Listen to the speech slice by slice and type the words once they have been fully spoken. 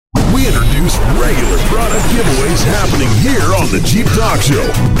introduce regular product giveaways happening here on the Jeep Talk Show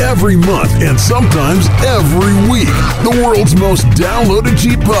every month and sometimes every week. The world's most downloaded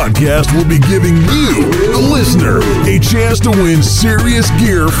Jeep podcast will be giving you, the listener, a chance to win serious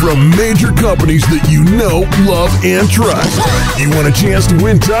gear from major companies that you know, love, and trust. You want a chance to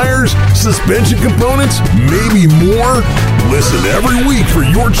win tires, suspension components, maybe more? Listen every week for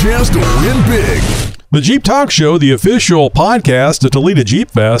your chance to win big. The Jeep Talk Show, the official podcast of Toledo Jeep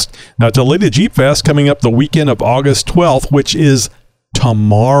Fest. Now, Toledo Jeep Fest coming up the weekend of August 12th, which is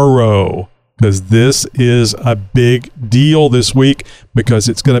tomorrow, because this is a big deal this week because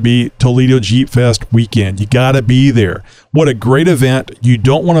it's going to be Toledo Jeep Fest weekend. You got to be there. What a great event. You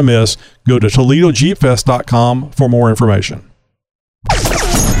don't want to miss. Go to ToledoJeepFest.com for more information.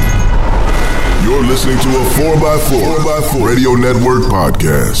 You're listening to a 4x4 Radio Network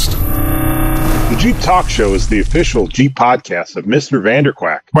podcast. The Jeep Talk Show is the official Jeep podcast of Mr.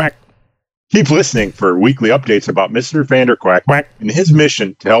 Vanderquack. Quack. Keep listening for weekly updates about Mr. Vanderquack Quack. and his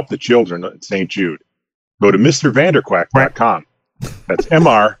mission to help the children at St. Jude. Go to MrVanderquack.com. That's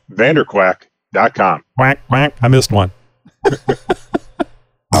MrVanderquack.com. Quack, quack. I missed one.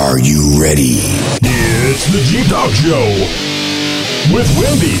 Are you ready? It's the Jeep Talk Show with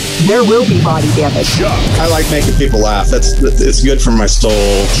Wendy, There will be body damage. Chuck, I like making people laugh. It's good for my soul.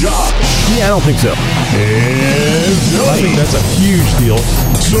 Josh, Yeah, I don't think so. and I think Tony. that's a huge deal.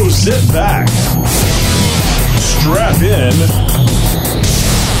 So sit back, strap in,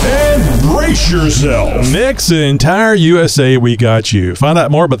 and brace yourself. Nexen Tire USA, we got you. Find out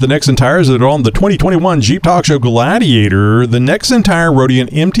more about the Nexen tires that are on the 2021 Jeep Talk Show Gladiator, the Nexen Tire Rodian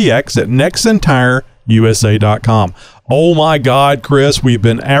MTX at NexenTireUSA.com. Oh my God, Chris, we've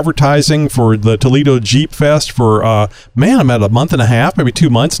been advertising for the Toledo Jeep Fest for, about a month and a half, maybe 2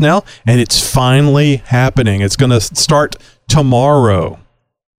 months now, and it's finally happening. It's going to start tomorrow.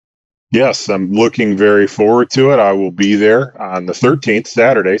 Yes, I'm looking very forward to it. I will be there on the 13th,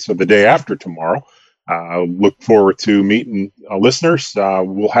 Saturday, so the day after tomorrow. Look forward to meeting listeners.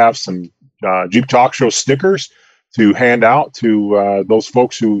 We'll have some Jeep Talk Show stickers to hand out to those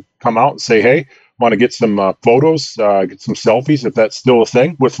folks who come out and say, hey, want to get some photos, get some selfies, if that's still a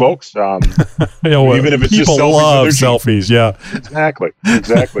thing with folks. You know, Even if it's people just selfies with love their Jeep. selfies, yeah. Exactly.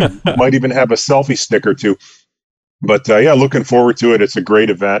 Might even have a selfie stick or two. But yeah, looking forward to it. It's a great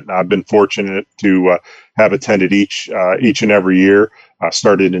event. I've been fortunate to have attended each and every year.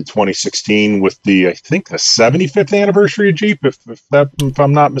 Started in 2016 with I think the 75th anniversary of Jeep, if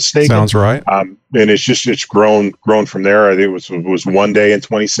I'm not mistaken. Sounds right. And it's grown from there. I think it was one day in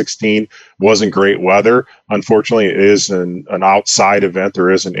 2016. Wasn't great weather. Unfortunately, it is an outside event.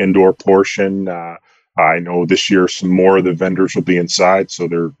 There is an indoor portion. I know this year some more of the vendors will be inside, so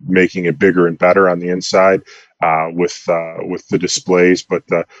they're making it bigger and better on the inside with the displays. But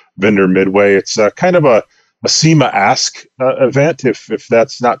Vendor Midway, it's kind of a SEMA-esque event, if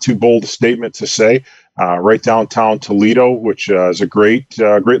that's not too bold a statement to say. Right downtown Toledo, which is a great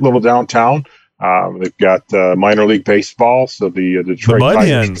little downtown. They've got minor league baseball, so the Detroit The Mud Tigers.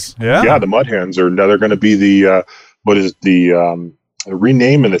 Hens, yeah. Yeah, the Mud Hens they're going to be the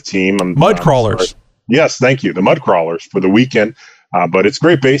renaming the team. Mud Crawlers. Yes, thank you. The Mud Crawlers for the weekend. But it's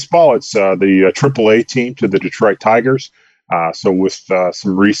great baseball. It's the AAA team to the Detroit Tigers. So with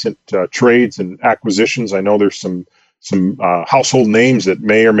some recent trades and acquisitions, I know there's some household names that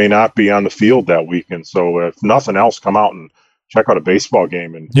may or may not be on the field that weekend. So if nothing else, come out and check out a baseball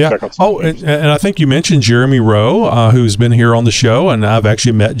game and check out some games. And I think you mentioned Jeremy Rowe, who's been here on the show, and I've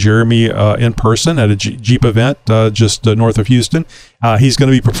actually met Jeremy in person at a Jeep event just north of Houston. He's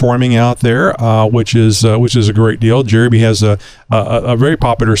going to be performing out there, which is a great deal. Jeremy has a very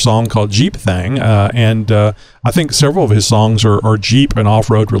popular song called Jeep Thing, and I think several of his songs are Jeep and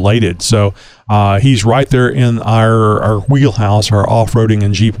off-road related. So he's right there in our wheelhouse, our off-roading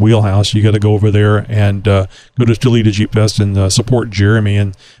and Jeep wheelhouse. You got to go over there and go to Toledo Jeep Fest and support Jeremy,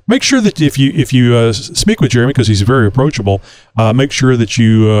 and make sure that if you speak with Jeremy, because he's very approachable, make sure that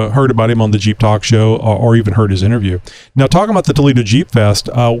you heard about him on the Jeep Talk Show or even heard his interview. Now, talking about the Toledo Jeep Fest,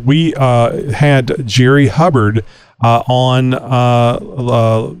 we had Jerry Hubbard on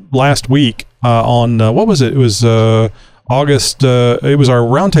last week on what was it? It was August. It was our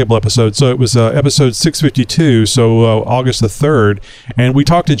roundtable episode, so it was episode 652. So August the 3rd, and we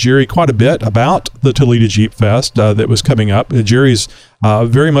talked to Jerry quite a bit about the Toledo Jeep Fest that was coming up. Jerry's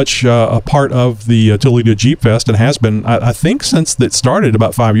very much a part of the Toledo Jeep Fest and has been, I think, since it started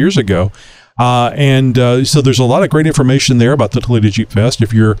about 5 years ago. So there's a lot of great information there about the Toledo Jeep Fest.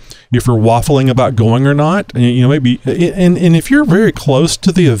 If you're waffling about going or not, maybe, and if you're very close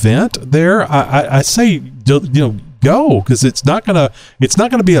to the event there, I say, go, because it's not gonna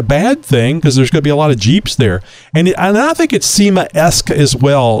be a bad thing, because there's gonna be a lot of Jeeps there, and I think it's SEMA-esque as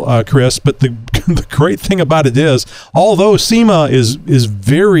well, Chris. But the great thing about it is, although SEMA is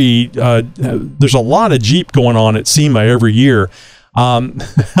very there's a lot of Jeep going on at SEMA every year.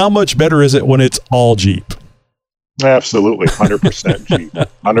 How much better is it when it's all Jeep? Absolutely, 100% Jeep,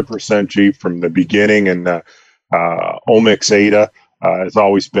 100% Jeep from the beginning, and Omix Ada has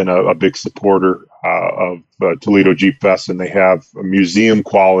always been a big supporter of Toledo Jeep Fest, and they have museum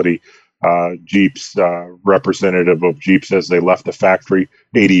quality Jeeps, representative of Jeeps as they left the factory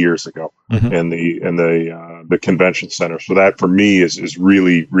 80 years ago in the convention center. So that for me is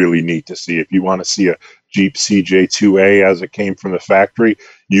really, really neat to see. If you want to see a Jeep CJ2A as it came from the factory,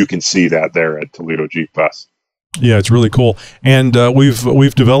 you can see that there at Toledo Jeep Fest. Yeah, it's really cool. And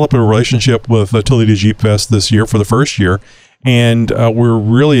we've developed a relationship with Toledo Jeep Fest this year for the first year. And we're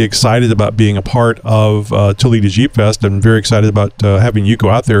really excited about being a part of Toledo Jeep Fest, and very excited about having you go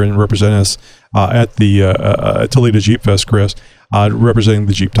out there and represent us at the Toledo Jeep Fest, Chris, representing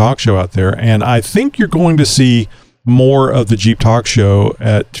the Jeep Talk Show out there. And I think you're going to see more of the Jeep Talk Show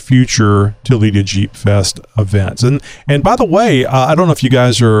at future Toledo Jeep Fest events. And by the way, I don't know if you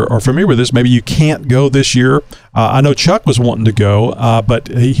guys are familiar with this. Maybe you can't go this year. I know Chuck was wanting to go, but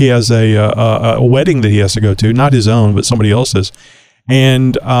he has a wedding that he has to go to, not his own, but somebody else's.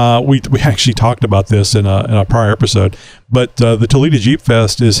 And we actually talked about this in a prior episode. But the Toledo Jeep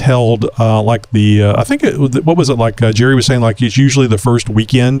Fest is held like I think what was it, like Jerry was saying, like it's usually the first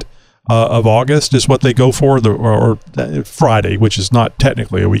weekend of August is what they go for, or Friday, which is not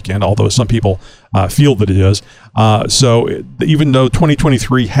technically a weekend, although some people feel that it is. So even though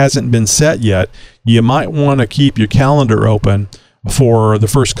 2023 hasn't been set yet, you might want to keep your calendar open for the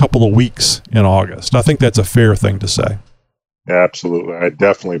first couple of weeks in August. I think that's a fair thing to say. Absolutely. I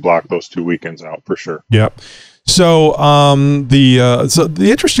definitely block those 2 weekends out for sure. Yep. So,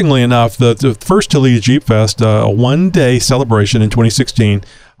 interestingly enough, the first Toledo Jeep Fest, a one-day celebration in 2016,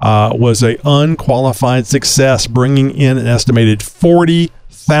 was a unqualified success, bringing in an estimated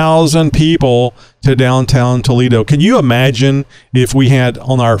 40,000 people to downtown Toledo. Can you imagine if we had,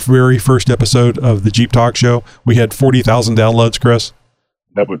 on our very first episode of the Jeep Talk Show, we had 40,000 downloads, Chris?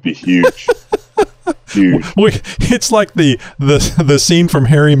 That would be huge. Huge. It's like the scene from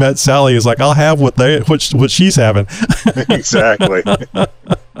Harry Met Sally is like, I'll have what she's having. Exactly.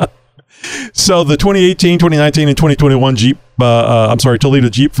 So the 2018, 2019, and 2021 Toledo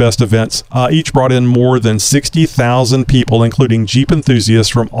Jeep Fest events each brought in more than 60,000 people, including Jeep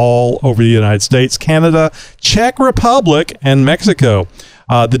enthusiasts from all over the United States, Canada, Czech Republic, and Mexico.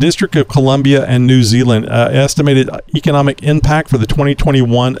 The District of Columbia and New Zealand estimated economic impact for the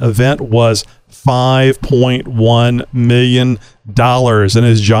 2021 event was $5.1 million. And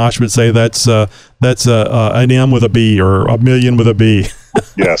as Josh would say, that's an M with a B, or a million with a B.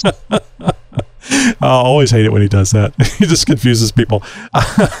 Yes. I always hate it when he does that. He just confuses people.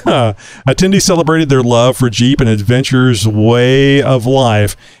 Attendees celebrated their love for Jeep and adventure's way of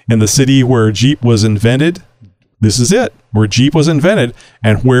life in the city where Jeep was invented. This is it, where Jeep was invented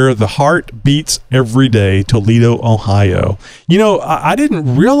and where the heart beats every day, Toledo, Ohio. You know, I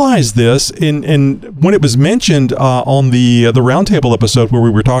didn't realize this in when it was mentioned on the Roundtable episode where we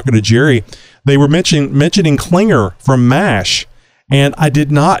were talking to Jerry. They were mentioning Klinger from MASH, and I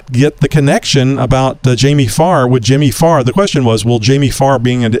did not get the connection about Jamie Farr with Jimmy Farr. The question was, will Jamie Farr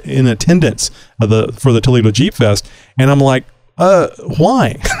being in attendance for the Toledo Jeep Fest? And I'm like,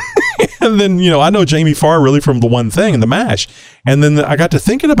 why? And then, I know Jamie Farr really from The One Thing and the MASH. And then I got to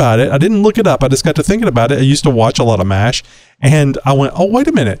thinking about it. I didn't look it up. I just got to thinking about it. I used to watch a lot of MASH. And I went, oh, wait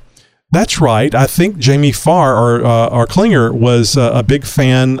a minute. That's right. I think Jamie Farr or Klinger was a big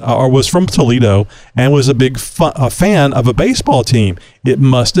fan, or was from Toledo, and was a big fan of a baseball team. It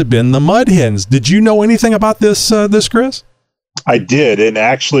must have been the Mud Hens. Did you know anything about this, Chris? I did, and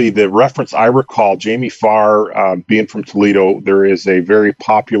actually the reference I recall, Jamie Farr being from Toledo, there is a very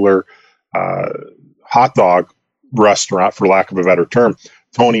popular hot dog restaurant, for lack of a better term,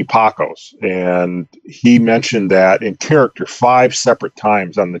 Tony Paco's, and he mentioned that in character 5 separate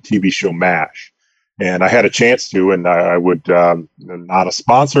times on the TV show MASH. And I had a chance to, and I would, not a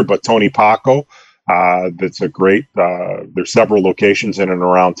sponsor, but Tony Paco. That's a great, there's several locations in and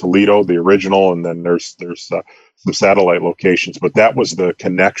around Toledo, the original, and then there's some satellite locations, but that was the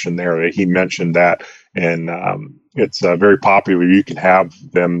connection there. He mentioned that, and it's very popular. You can have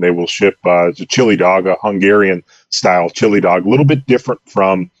them. They will ship it's a chili dog, a Hungarian style chili dog, a little bit different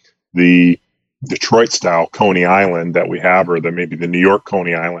from the Detroit style Coney Island that we have, or maybe the New York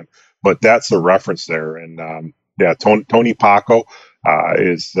Coney Island, but that's a reference there. And Tony Paco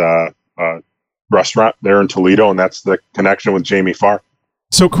is restaurant there in Toledo, and that's the connection with Jamie Farr.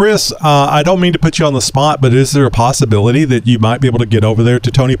 So, Chris, I don't mean to put you on the spot, but is there a possibility that you might be able to get over there to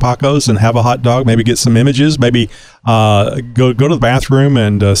Tony Paco's and have a hot dog, maybe get some images, maybe go to the bathroom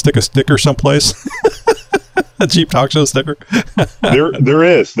and stick a sticker someplace? A Jeep Talk Show sticker? There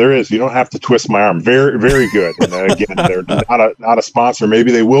is. You don't have to twist my arm. Very, very good. And again, they're not a sponsor.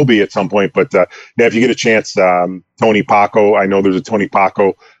 Maybe they will be at some point, but yeah, if you get a chance, Tony Paco, I know there's a Tony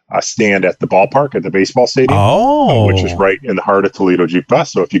Paco stand at the ballpark at the baseball stadium, which is right in the heart of Toledo Jeep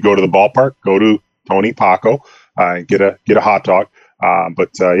Fest. So if you go to the ballpark, go to Tony Paco and get a hot dog.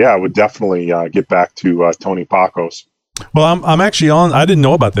 But I would definitely get back to Tony Paco's. Well, I'm actually on. I didn't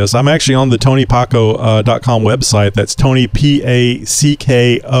know about this. I'm actually on the TonyPaco.com website. That's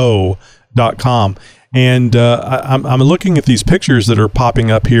TonyPACKO.com. And I'm looking at these pictures that are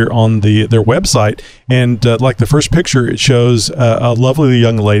popping up here on their website, and like the first picture, it shows a lovely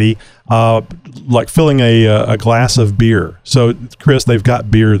young lady like filling a glass of beer. So, Chris, they've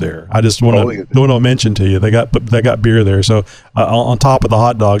got beer there. I just want to mention to you they got beer there. So on top of the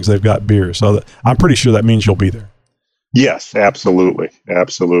hot dogs, they've got beer. So I'm pretty sure that means you'll be there. Yes, absolutely. And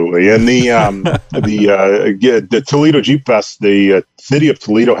the Toledo Jeep Fest, the city of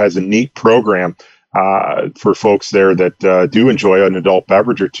Toledo has a neat program for folks there that do enjoy an adult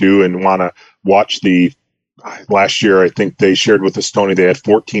beverage or two and want to watch last year, I think they shared with us, Tony, they had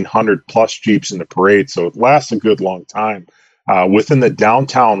 1,400 plus Jeeps in the parade. So it lasts a good long time. Within the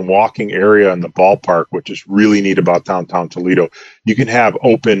downtown walking area in the ballpark, which is really neat about downtown Toledo, you can have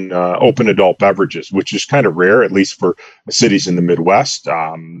open adult beverages, which is kind of rare, at least for cities in the Midwest.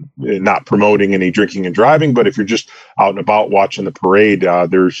 Not promoting any drinking and driving, but if you're just out and about watching the parade,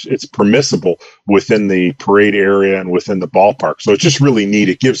 it's permissible within the parade area and within the ballpark. So it's just really neat.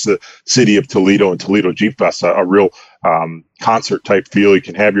 It gives the city of Toledo and Toledo Jeep Fest a real concert type feel. You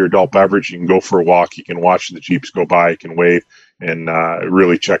can have your adult beverage, you can go for a walk, you can watch the Jeeps go by, you can wave, and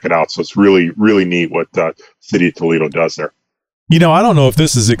really check it out. So it's really, really neat what city of Toledo does there. You know, I don't know if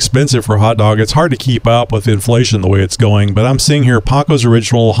this is expensive for a hot dog. It's hard to keep up with inflation the way it's going, but I'm seeing here Paco's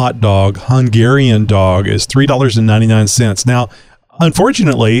Original Hot Dog Hungarian Dog is $3.99. Now,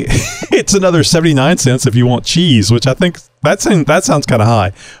 unfortunately, it's another 79 cents if you want cheese, which I think that sounds kind of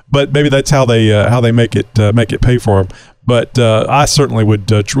high, but maybe that's how they make it pay for them. But I certainly would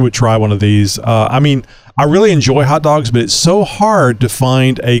try one of these. I mean, I really enjoy hot dogs, but it's so hard to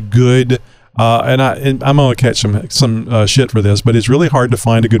find a good. And I'm gonna catch some shit for this, but it's really hard to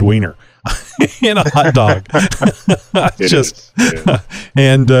find a good wiener in a hot dog. It's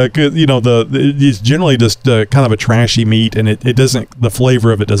generally just kind of a trashy meat, and it doesn't, the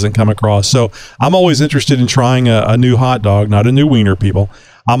flavor of it doesn't come across. So I'm always interested in trying a new hot dog, not a new wiener, people.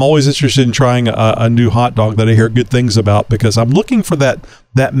 I'm always interested in trying a new hot dog that I hear good things about, because I'm looking for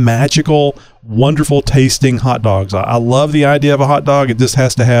that magical, wonderful tasting hot dogs. I love the idea of a hot dog. It just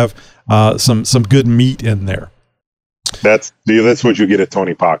has to have some good meat in there. That's what you get at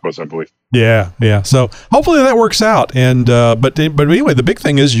Tony Paco's, I believe. Yeah. So hopefully that works out. And but anyway, the big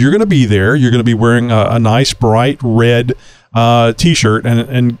thing is you're going to be there. You're going to be wearing a nice bright red T-shirt,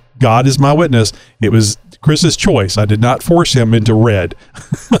 and God is my witness, it was Chris's choice. I did not force him into red.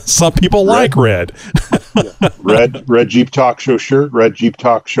 Some people like red. Red Jeep Talk Show shirt, red Jeep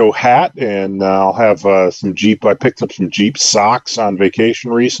Talk Show hat, and I'll have some Jeep. I picked up some Jeep socks on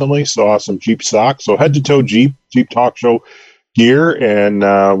vacation recently, so I'll have some Jeep socks. So head to toe Jeep Talk Show gear, and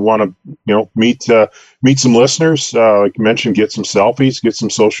want to meet some listeners. Like you mentioned, get some selfies, get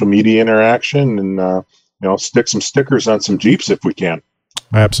some social media interaction, and stick some stickers on some Jeeps if we can.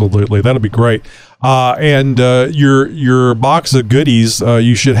 Absolutely, that'll be great. And your box of goodies,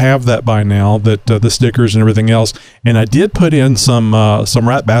 you should have that by now. That the stickers and everything else. And I did put in some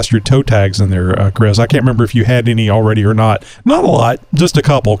Rat Bastard toe tags in there, Chris. I can't remember if you had any already or not. Not a lot, just a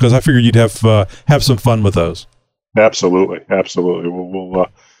couple, because I figured you'd have some fun with those. Absolutely. We'll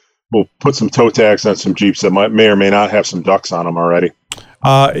put some toe tags on some Jeeps that may or may not have some ducks on them already.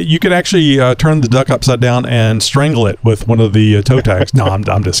 You could actually turn the duck upside down and strangle it with one of the toe tags. No,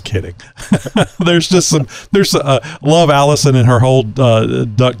 I'm just kidding. There's love Allison and her whole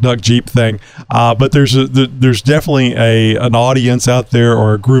duck Jeep thing. But there's definitely an audience out there,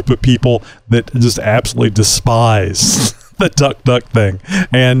 or a group of people that just absolutely despise the duck thing.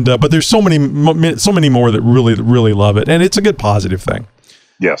 And but there's so many more that really love it, and it's a good positive thing.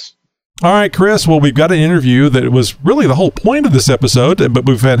 Yes. All right, Chris. Well, we've got an interview that was really the whole point of this episode, but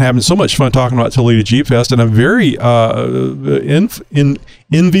we've been having so much fun talking about Toledo Jeep Fest, and I'm very envious.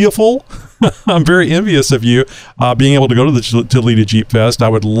 I'm very envious of you being able to go to the Toledo Jeep Fest. I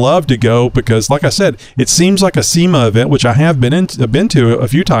would love to go because, like I said, it seems like a SEMA event, which I have been to a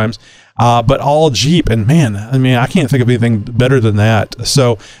few times. but all Jeep. And man, I mean, I can't think of anything better than that.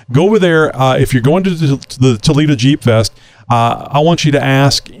 So go over there. If you're going to the Toledo Jeep Fest, I want you to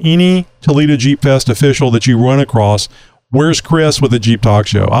ask any Toledo Jeep Fest official that you run across, where's Chris with the Jeep Talk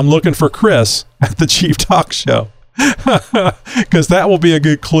Show? I'm looking for Chris at the Jeep Talk Show. Because that will be a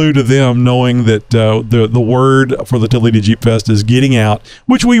good clue to them, knowing that the word for the Toledo Jeep Fest is getting out,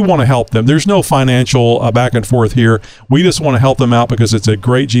 which we want to help them. There's no financial back and forth here. We just want to help them out because it's a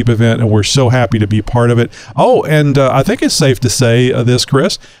great Jeep event, and we're so happy to be part of it. Oh, and I think it's safe to say this,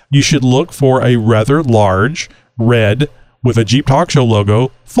 Chris, you should look for a rather large red with a Jeep Talk Show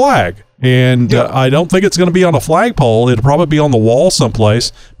logo flag. And I don't think it's going to be on a flagpole. It'll probably be on the wall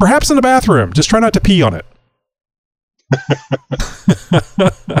someplace, perhaps in the bathroom. Just try not to pee on it.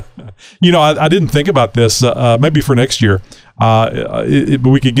 I didn't think about this. Maybe for next year,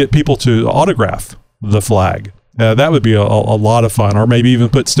 we could get people to autograph the flag. That would be a lot of fun, or maybe even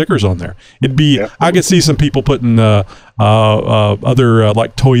put stickers on there. It'd be. Yeah. I could see some people putting other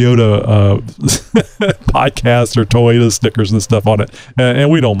like Toyota podcasts or Toyota stickers and stuff on it, and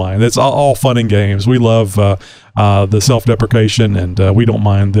we don't mind. It's all fun and games. We love the self-deprecation, and we don't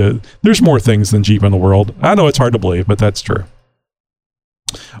mind. There's more things than Jeep in the world. I know it's hard to believe, but that's true.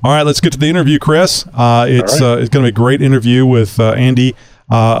 All right, let's get to the interview, Chris. It's going to be a great interview with Andy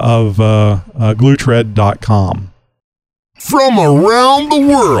of GlueTread.com. From around the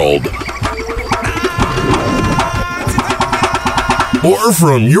world, or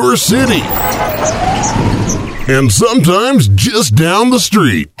from your city, and sometimes just down the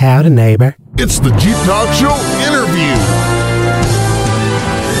street. Howdy, neighbor. It's the Jeep Talk Show interview.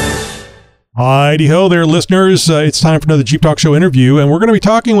 Heidi ho there, listeners. It's time for another Jeep Talk Show interview, and we're going to be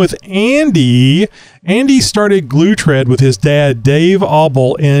talking with Andy. Andy started GlueTread with his dad, Dave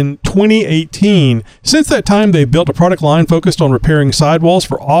Auble, in 2018. Since that time, they've built a product line focused on repairing sidewalls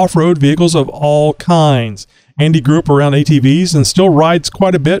for off-road vehicles of all kinds. Andy grew up around ATVs and still rides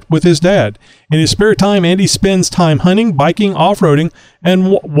quite a bit with his dad. In his spare time, Andy spends time hunting, biking, off-roading,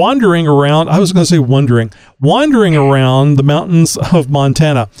 and wandering around the mountains of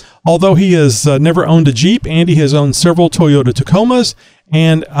Montana. Although he has never owned a Jeep, Andy has owned several Toyota Tacomas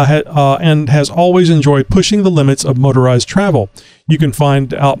and has always enjoyed pushing the limits of motorized travel. You can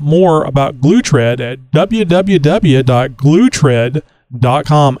find out more about GlueTread at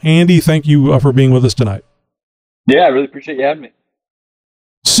www.gluetread.com. Andy, thank you for being with us tonight. Yeah, I really appreciate you having me.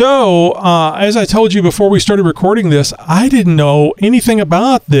 So, as I told you before we started recording this, I didn't know anything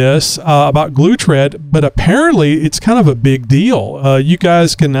about this, about GlueTread, but apparently it's kind of a big deal. You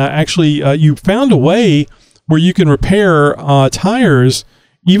guys can you found a way where you can repair tires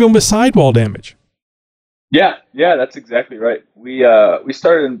even with sidewall damage. Yeah, that's exactly right. We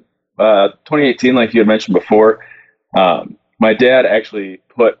started in 2018, like you had mentioned before. My dad actually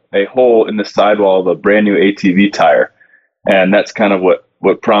put a hole in the sidewall of a brand new ATV tire, and that's kind of what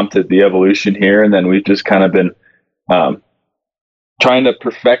prompted the evolution here. And then we've just kind of been trying to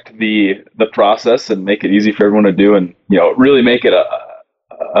perfect the process and make it easy for everyone to do, and really make it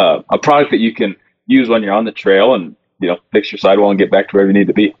a product that you can use when you're on the trail and fix your sidewall and get back to wherever you need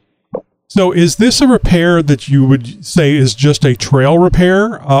to be. So is this a repair that you would say is just a trail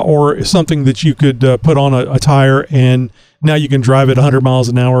repair, or something that you could put on a tire and now you can drive it 100 miles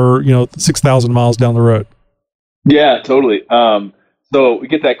an hour, 6,000 miles down the road? Yeah, totally. So we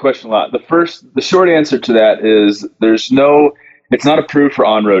get that question a lot. The short answer to that is it's not approved for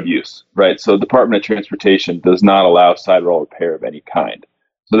on-road use, right? So the Department of Transportation does not allow sidewall repair of any kind.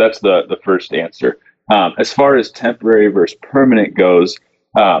 So that's the first answer. As far as temporary versus permanent goes,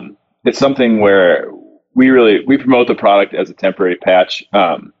 it's something where we promote the product as a temporary patch.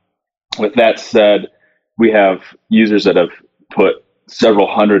 With that said, we have users that have put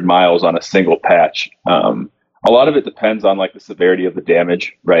several hundred miles on a single patch. A lot of it depends on like the severity of the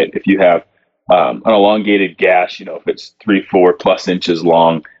damage, right? If you have an elongated gash, if it's 3-4 plus inches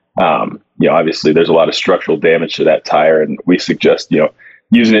long, obviously there's a lot of structural damage to that tire, and we suggest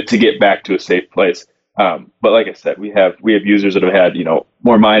using it to get back to a safe place. But like I said, we have users that have had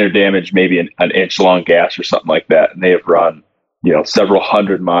more minor damage, maybe an inch long gash or something like that, and they have run several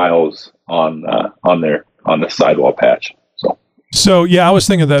hundred miles on the sidewall patch. So yeah, I was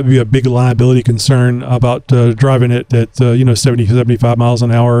thinking that would be a big liability concern about driving it at 70, 75 miles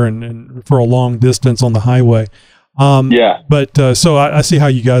an hour and for a long distance on the highway. But so I see how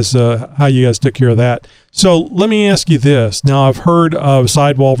you guys took care of that. So let me ask you this. Now I've heard of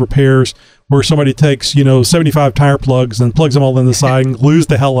sidewall repairs where somebody takes 75 tire plugs and plugs them all in the side and glues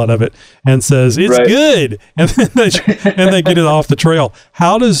the hell out of it and says it's good, and then they get it off the trail.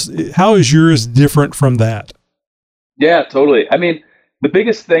 How is yours different from that? Yeah, totally. I mean, the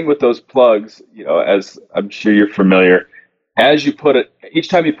biggest thing with those plugs, as I'm sure you're familiar, as you put it, each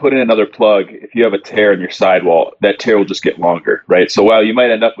time you put in another plug, if you have a tear in your sidewall, that tear will just get longer, right? So while you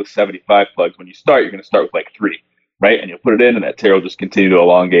might end up with 75 plugs, when you start, you're going to start with like 3, right? And you'll put it in, and that tear will just continue to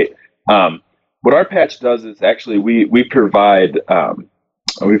elongate. What our patch does is actually we provide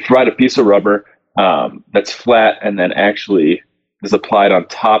a piece of rubber that's flat and then actually is applied on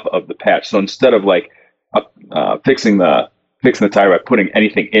top of the patch. So instead of like fixing the tire by putting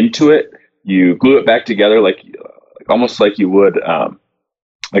anything into it, you glue it back together like almost like you would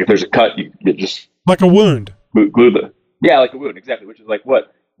like if there's a cut, you just like a wound. Glue like a wound, exactly, which is like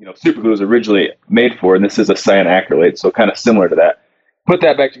what super glue was originally made for, and this is a cyanacrylate, so kind of similar to that. Put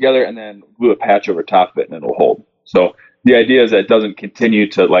that back together and then glue a patch over top of it, and it'll hold. So the idea is that it doesn't continue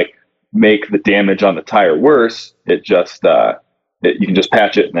to like make the damage on the tire worse. It just you can just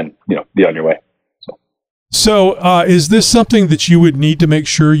patch it and then be on your way. So is this something that you would need to make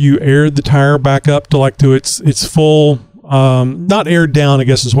sure you aired the tire back up to its full, not aired down, I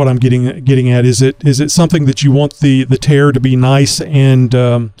guess is what I'm getting at. Is it something that you want the tear to be nice and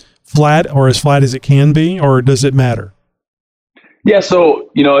flat, or as flat as it can be, or does it matter? Yeah,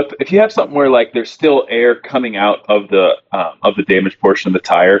 so if you have something where like there's still air coming out of the damaged portion of the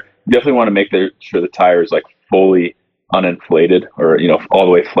tire, you definitely want to make sure the tire is like fully uninflated or all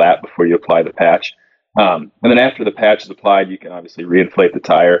the way flat before you apply the patch. And then after the patch is applied, you can obviously reinflate the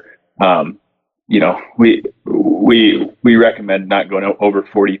tire. We recommend not going over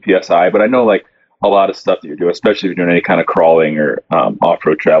 40 psi, but I know like a lot of stuff that you're doing, especially if you're doing any kind of crawling or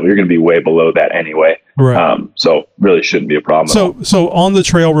off-road travel, you're going to be way below that anyway. Right. So really shouldn't be a problem. So on the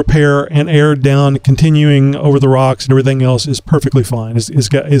trail, repair and aired down, continuing over the rocks and everything else is perfectly fine. Is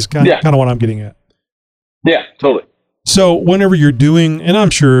kind of what I'm getting at. Yeah, totally. So whenever you're doing, and I'm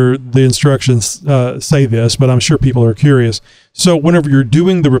sure the instructions say this, but I'm sure people are curious. So whenever you're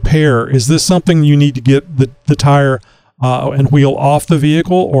doing the repair, is this something you need to get the tire and wheel off the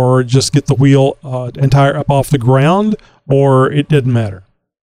vehicle, or just get the wheel and tire up off the ground, or it didn't matter?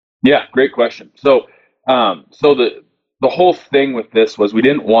 Yeah, great question. So the whole thing with this was we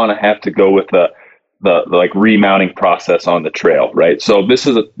didn't want to have to go with the like remounting process on the trail, right? So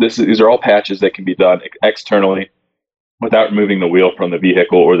these are all patches that can be done externally without removing the wheel from the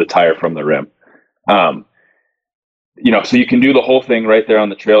vehicle or the tire from the rim. So you can do the whole thing right there on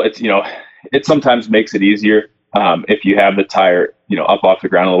the trail. It's, it sometimes makes it easier if you have the tire, up off the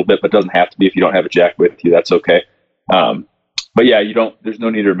ground a little bit, but it doesn't have to be. If you don't have a jack with you, that's okay. But yeah, there's no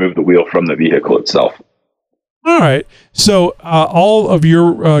need to remove the wheel from the vehicle itself. All right. So all of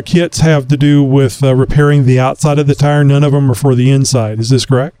your kits have to do with repairing the outside of the tire. None of them are for the inside. Is this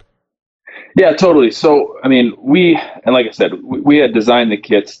correct? Yeah, totally. So, I mean, and like I said, we had designed the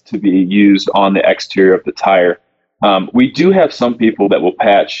kits to be used on the exterior of the tire. We do have some people that will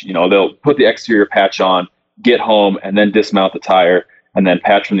patch, they'll put the exterior patch on, get home, and then dismount the tire, and then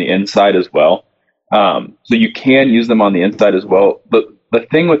patch from the inside as well. So you can use them on the inside as well. But the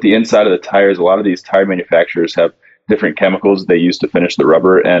thing with the inside of the tire is a lot of these tire manufacturers have different chemicals they use to finish the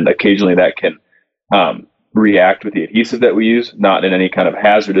rubber, and occasionally that can react with the adhesive that we use, not in any kind of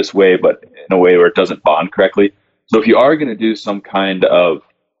hazardous way, but in a way where it doesn't bond correctly. So if you are going to do some kind of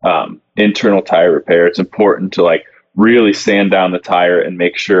internal tire repair, it's important to like really sand down the tire and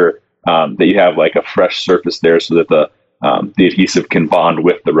make sure that you have like a fresh surface there so that the adhesive can bond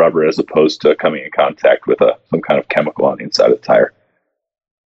with the rubber as opposed to coming in contact with some kind of chemical on the inside of the tire.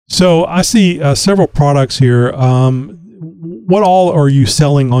 So I see several products here. What all are you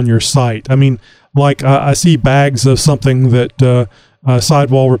selling on your site? I mean, like I see bags of something that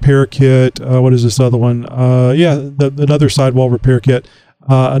sidewall repair kit. What is this other one? Another sidewall repair kit.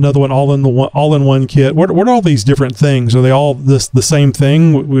 Another one all in one kit. What are all these different things? Are they all the same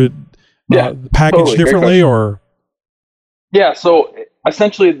thing? Would packaged totally differently, or? Yeah. So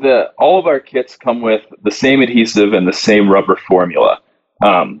essentially, all of our kits come with the same adhesive and the same rubber formula.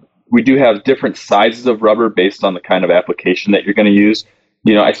 We do have different sizes of rubber based on the kind of application that you're going to use.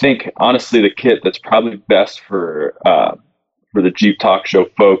 I think honestly the kit that's probably best for the Jeep Talk Show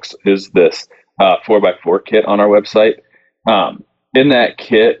folks is this 4x4 kit on our website. In that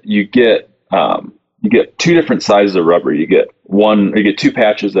kit, you get 2 different sizes of rubber. You get 2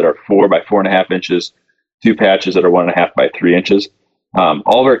 patches that are 4 by 4.5 inches, 2 patches that are 1.5 by 3 inches.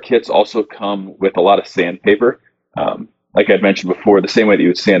 All of our kits also come with a lot of sandpaper. Like I'd mentioned before, the same way that you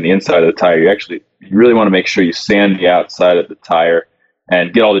would sand the inside of the tire, you really want to make sure you sand the outside of the tire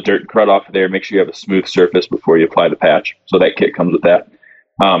and get all the dirt and crud off of there. Make sure you have a smooth surface before you apply the patch. So that kit comes with that.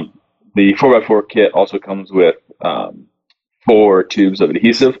 The 4x4 kit also comes with 4 tubes of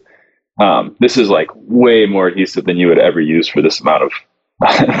adhesive. This is like way more adhesive than you would ever use for this amount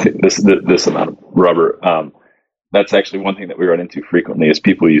this amount of rubber. That's actually one thing that we run into frequently is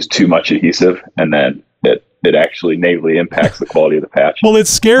people use too much adhesive, and then it actually negatively impacts the quality of the patch. Well, it's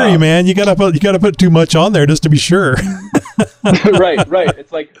scary, man. You gotta put too much on there just to be sure. Right.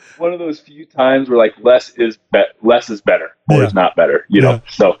 It's like one of those few times where like less is better, or is not better, you know.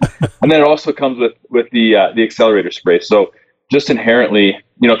 So, and then it also comes with the accelerator spray. So just inherently,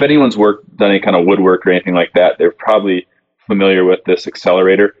 you know, if anyone's done any kind of woodwork or anything like that, they're probably familiar with this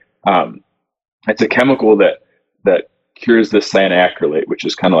accelerator. It's a chemical that cures this cyanoacrylate, which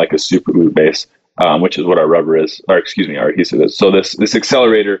is kind of like a super glue base, which is what our adhesive is. So this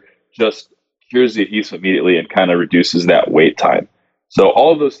accelerator just cures the adhesive immediately and kind of reduces that wait time. So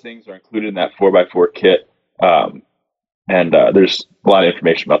all of those things are included in that 4x4 kit. And there's a lot of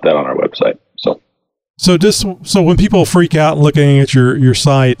information about that on our website. So when people freak out looking at your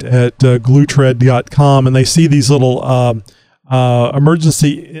site at gluetread.com and they see these little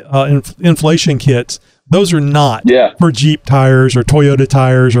emergency inflation kits, those are not for Jeep tires or Toyota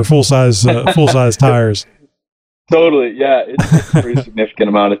tires or full size tires. Totally, yeah. It's a pretty significant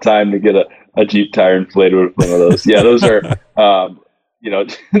amount of time to get a Jeep tire inflated with one of those. Yeah, those are,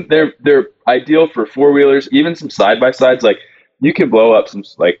 they're ideal for four-wheelers, even some side-by-sides. Like, you can blow up some,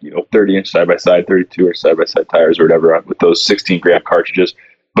 30-inch side-by-side, 32 or side-by-side tires or whatever with those 16-gram cartridges.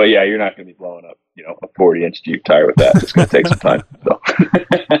 But yeah, you're not going to be blowing up, a 40-inch Jeep tire with that. It's going to take some time. So.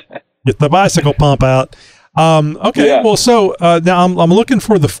 Get the bicycle pump out. Okay. Yeah. Well, so now I'm looking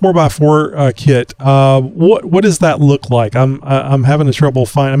for the 4x4 kit. What does that look like? I'm having a trouble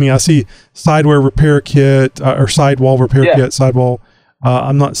finding. I mean, I see sidewall repair kit or sidewall repair kit. Sidewall.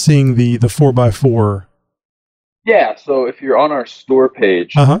 I'm not seeing the 4x4. Yeah. So if you're on our store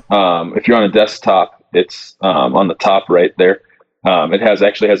page, if you're on a desktop, it's on the top right there. It has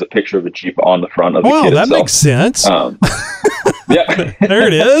a picture of a Jeep on the front of the kit that itself. Makes sense. Yeah, there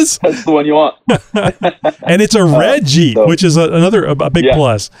it is. That's the one you want. And it's a red Jeep, which is a big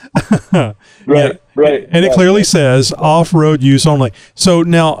plus. Right. And it clearly says off-road use only. So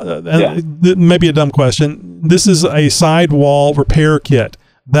now, maybe a dumb question. This is a sidewall repair kit.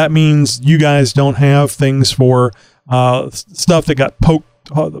 That means you guys don't have things for stuff that got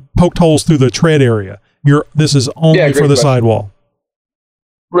poked holes through the tread area. This is only for the sidewall.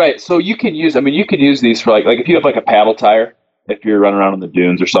 Right. So you can use these for like if you have like a paddle tire, if you're running around on the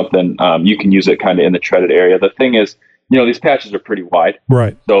dunes or something, you can use it kind of in the treaded area. The thing is, these patches are pretty wide.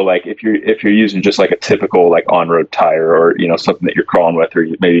 Right. So like if you're using just like a typical like on-road tire or, something that you're crawling with or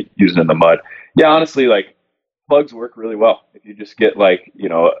you maybe using in the mud. Yeah, honestly, like plugs work really well. If you just get like,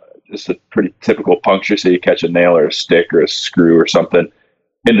 just a pretty typical puncture, so you catch a nail or a stick or a screw or something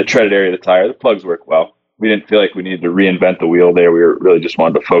in the treaded area of the tire, the plugs work well. We didn't feel like we needed to reinvent the wheel there. We really just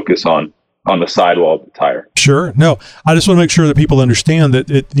wanted to focus on the sidewall of the tire. Sure. No, I just want to make sure that people understand that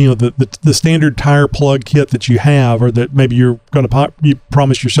the standard tire plug kit that you have, or that maybe you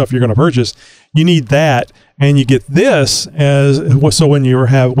promise yourself you're going to purchase, you need that, and you get this so when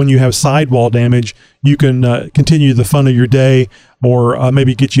you have sidewall damage, you can continue the fun of your day, or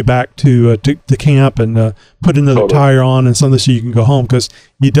maybe get you back to camp and put another tire on and something so you can go home, because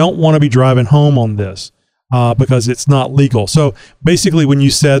you don't want to be driving home on this. Because it's not legal. So basically, when you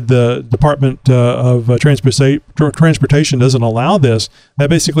said the Department of Transportation doesn't allow this, that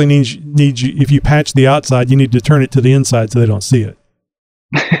basically needs you, if you patch the outside, you need to turn it to the inside so they don't see it.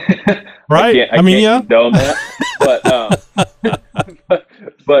 Right? I can't condone that,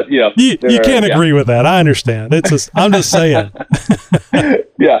 but you can't agree with that. I understand. I'm just saying.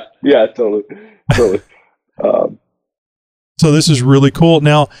 Yeah, totally. So this is really cool.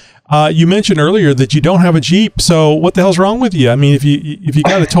 Now, you mentioned earlier that you don't have a Jeep. So what the hell's wrong with you? I mean, if you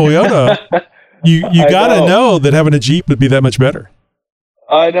got a Toyota, you got to know that having a Jeep would be that much better.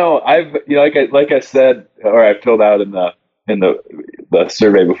 I know. I've like I said, or I filled out in the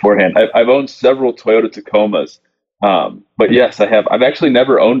survey beforehand. I've owned several Toyota Tacomas, but yes, I have. I've actually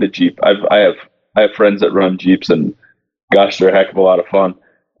never owned a Jeep. I have friends that run Jeeps, and gosh, they're a heck of a lot of fun.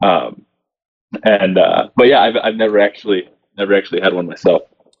 But yeah, I've never actually had one myself.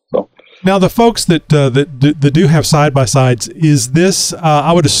 So now the folks that do have side-by-sides, is this,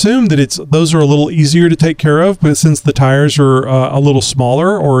 I would assume that those are a little easier to take care of, but since the tires are a little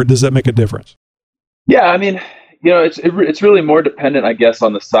smaller, or does that make a difference? Yeah, I mean, it's really more dependent, I guess,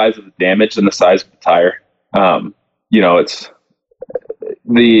 on the size of the damage than the size of the tire. It's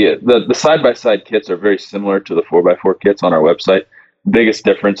the side-by-side kits are very similar to the 4x4 kits on our website. The biggest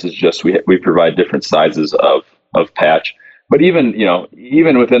difference is just we provide different sizes of patch. But even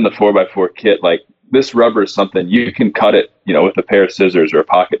within the 4x4 kit, like this rubber is something you can cut it, with a pair of scissors or a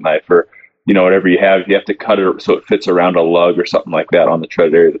pocket knife, or whatever you have. If you have to cut it so it fits around a lug or something like that on the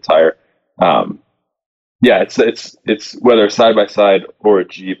tread area of the tire. It's whether a side by side or a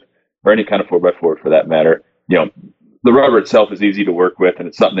Jeep or any kind of 4x4 for that matter. The rubber itself is easy to work with, and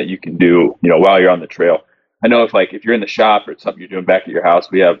it's something that you can do, while you're on the trail. I know if you're in the shop or it's something you're doing back at your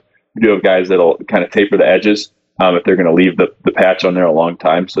house, we do have guys that'll kind of taper the edges if they're going to leave the patch on there a long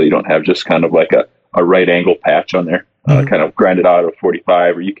time, so you don't have just kind of like a right angle patch on there. Kind of grind it out at a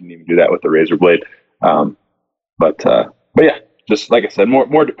 45, or you can even do that with a razor blade. But yeah, just like I said,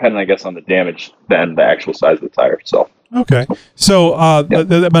 more dependent, I guess, on the damage than the actual size of the tire itself. Okay. So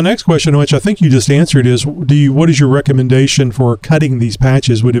my next question, which I think you just answered, is what is your recommendation for cutting these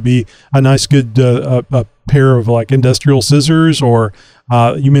patches? Would it be a nice, good a pair of like industrial scissors, or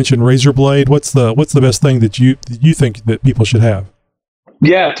you mentioned razor blade? What's the best thing that you think that people should have?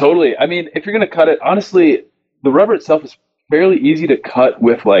 Yeah, totally. I mean, if you're going to cut it, honestly, the rubber itself is fairly easy to cut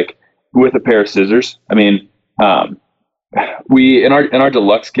with a pair of scissors. I mean, we in our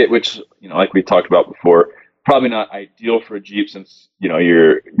deluxe kit, which like we talked about before, probably not ideal for a Jeep since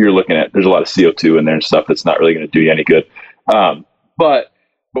you're looking at, there's a lot of CO2 in there and stuff that's not really going to do you any good. But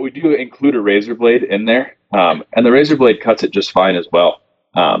we do include a razor blade in there, and the razor blade cuts it just fine as well.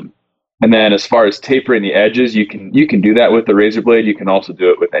 And then as far as tapering the edges, you can do that with the razor blade. You can also do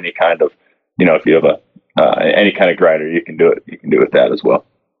it with any kind of, if you have any kind of grinder, you can do it. You can do it with that as well.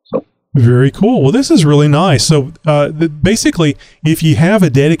 So. Very cool. Well, this is really nice. So basically, if you have a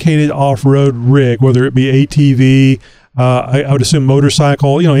dedicated off-road rig, whether it be ATV, I would assume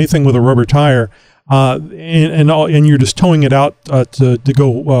motorcycle, anything with a rubber tire, and you're just towing it out to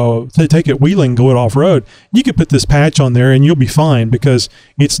go to take it wheeling, go it off-road, you could put this patch on there and you'll be fine, because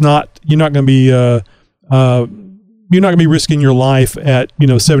you're not going to be risking your life at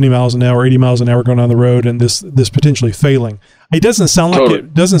 70 miles an hour, 80 miles an hour going down the road, and this potentially failing. It doesn't sound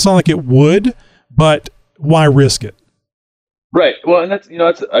like it would, but why risk it? Right. Well, and that's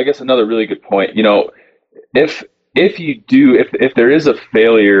I guess another really good point. If there is a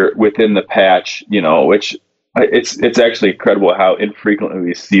failure within the patch, which it's actually incredible how infrequently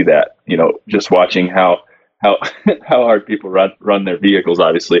we see that. Just watching how hard people run their vehicles,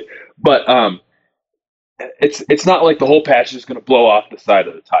 obviously, but it's not like the whole patch is going to blow off the side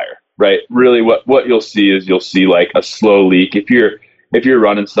of the tire, right? Really, what you'll see like a slow leak. If you're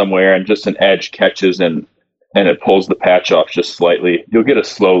running somewhere and just an edge catches and it pulls the patch off just slightly, you'll get a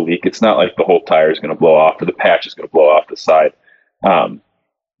slow leak. It's not like the whole tire is going to blow off or the patch is going to blow off the side.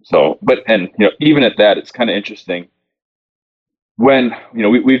 Even at that, it's kind of interesting when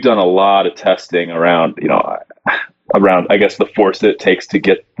we've done a lot of testing around I guess the force that it takes to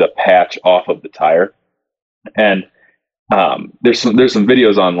get the patch off of the tire. And there's some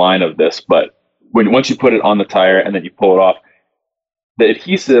videos online of this, but once you put it on the tire and then you pull it off, the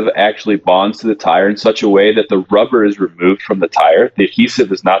adhesive actually bonds to the tire in such a way that the rubber is removed from the tire. The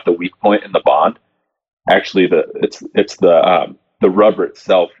adhesive is not the weak point in the bond. Actually, it's the rubber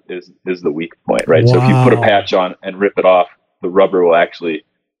itself is the weak point, right? Wow. So if you put a patch on and rip it off, the rubber will actually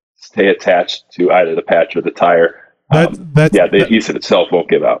stay attached to either the patch or the tire. The adhesive itself won't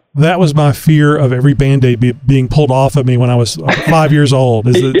give out. That was my fear of every Band-Aid being pulled off of me when I was 5 years old.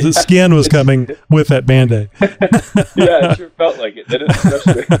 Is the skin was coming with that Band-Aid. Yeah, it sure felt like it, didn't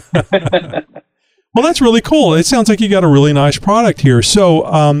it? Well, that's really cool. It sounds like you got a really nice product here. So,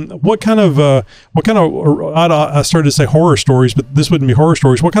 what kind of I started to say horror stories, but this wouldn't be horror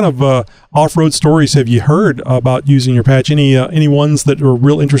stories. What kind of off-road stories have you heard about using your patch? Any ones that are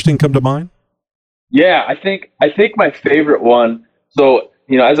real interesting come to mind? Yeah, I think my favorite one. So,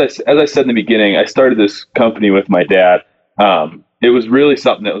 as I said in the beginning, I started this company with my dad. It was really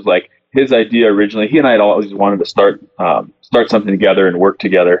something that was like his idea originally. He and I had always wanted to start something together and work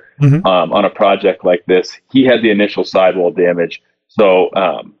together on a project like this. He had the initial sidewall damage, so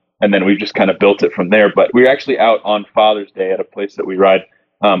and then we just kind of built it from there. But we were actually out on Father's Day at a place that we ride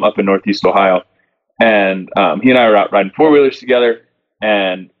up in Northeast Ohio, and he and I were out riding four-wheelers together.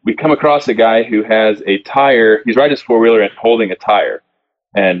 And we come across a guy who has a tire. He's riding his four-wheeler and holding a tire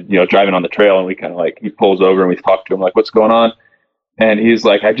and, driving on the trail. And we kind of he pulls over and we talk to him like, what's going on? And he's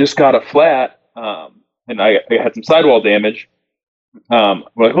like, I just got a flat and I had some sidewall damage. We're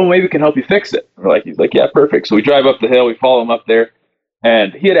like, well, maybe we can help you fix it. He's like, yeah, perfect. So we drive up the hill, we follow him up there,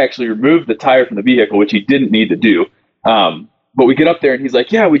 and he had actually removed the tire from the vehicle, which he didn't need to do. But we get up there and he's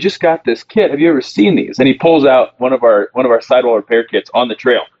like, yeah, we just got this kit. Have you ever seen these? And he pulls out one of our sidewall repair kits on the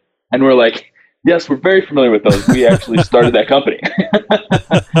trail. And we're like, yes, we're very familiar with those. We actually started that company.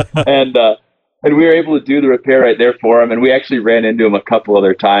 And we were able to do the repair right there for him. And we actually ran into him a couple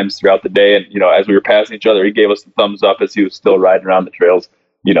other times throughout the day. And, as we were passing each other, he gave us the thumbs up as he was still riding around the trails.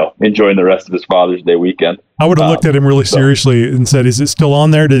 enjoying the rest of his Father's Day weekend. I would have looked at him really seriously and said, "Is it still on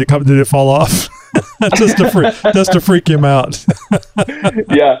there? Did it fall off?" just to freak him out.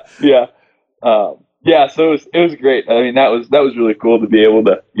 Yeah. So it was great. I mean, that was really cool to be able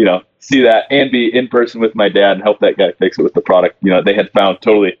to see that and be in person with my dad and help that guy fix it with the product. They had found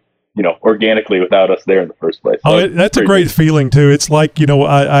totally organically without us there in the first place. So that's a great feeling too. It's like,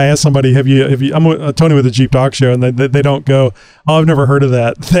 I asked somebody, have you, I'm Tony with the Jeep Talk Show, and they don't go, "Oh, I've never heard of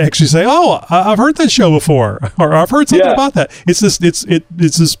that." They actually say, "Oh, I've heard that show before," or "I've heard something about that." It's this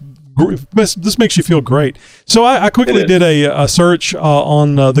makes you feel great. So I quickly did a search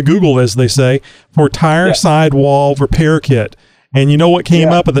on the Google, as they say, for tire sidewall repair kit. And you know what came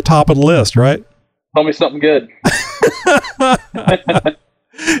up at the top of the list, right? Tell me something good.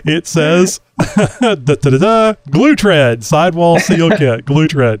 It says Glue Tread Sidewall Seal Kit, Glue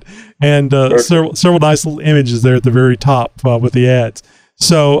Tread, and several nice little images there at the very top with the ads.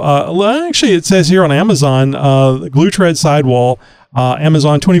 So actually, it says here on Amazon, Glue Tread Sidewall,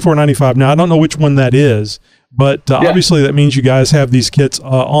 Amazon $24.95. Now I don't know which one that is, but obviously that means you guys have these kits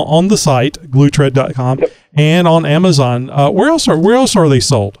on the site gluetread.com and on Amazon. Where else are they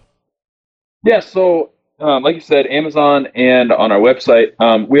sold? Yeah, so. Like you said, Amazon and on our website.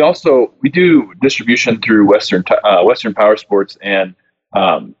 We do distribution through Western Power Sports and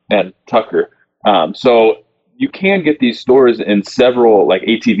Tucker. So you can get these stores in several like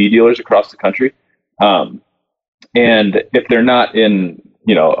ATV dealers across the country. And if they're not in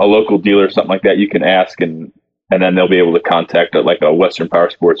a local dealer or something like that, you can ask and then they'll be able to contact a Western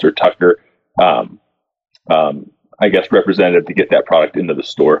Power Sports or Tucker representative to get that product into the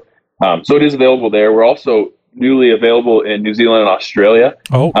store. So it is available there. We're also newly available in New Zealand and Australia.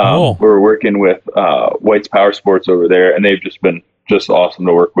 Oh, cool. We're working with White's Power Sports over there, and they've just been awesome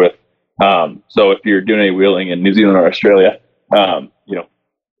to work with. So if you're doing any wheeling in New Zealand or Australia, feel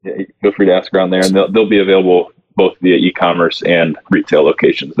free to ask around there, and they'll be available both via e-commerce and retail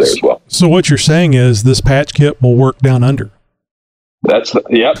locations there as well. So what you're saying is this patch kit will work down under. That's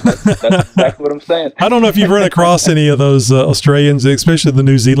exactly what I'm saying. I don't know if you've run across any of those Australians, especially the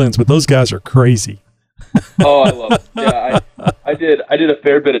New Zealanders, but those guys are crazy. Oh, I love it. Yeah, I did a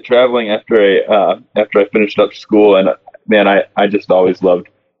fair bit of traveling after I finished up school, and man, I just always loved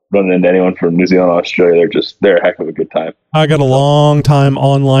running into anyone from New Zealand or Australia. They're a heck of a good time. I got a long time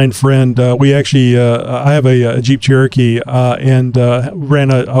online friend. We actually, I have a Jeep Cherokee and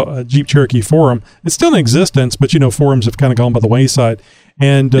ran a Jeep Cherokee forum. It's still in existence, but forums have kind of gone by the wayside.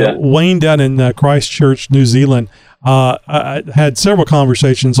 And Wayne down in Christchurch, New Zealand, I had several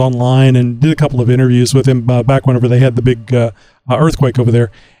conversations online and did a couple of interviews with him back whenever they had the big earthquake over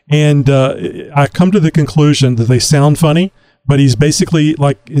there. And I come to the conclusion that they sound funny, but he's basically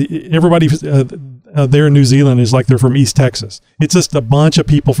like everybody there in New Zealand is like they're from East Texas. It's just a bunch of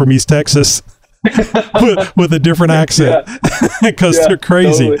people from East Texas with a different accent because they're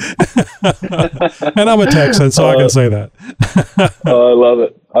crazy. And I'm a Texan, so I can say that. I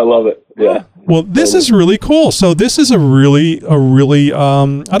love it. Yeah. Well, this is really cool. So this is a really I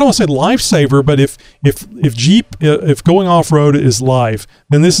don't want to say lifesaver, but if Jeep, if going off road is life,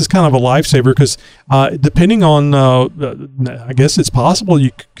 then this is kind of a lifesaver because depending on, I guess it's possible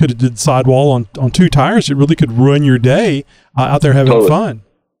you could have did sidewall on two tires. It really could ruin your day out there having fun.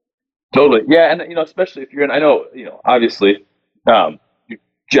 Totally. Yeah. And, especially if you're in, I know, obviously, you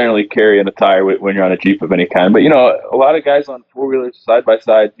generally carry in a tire when you're on a Jeep of any kind, but, a lot of guys on four-wheelers,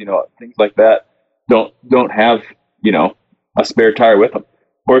 side-by-sides, things like that don't have, a spare tire with them.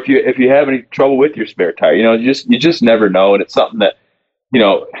 Or if you have any trouble with your spare tire, you just never know. And it's something that,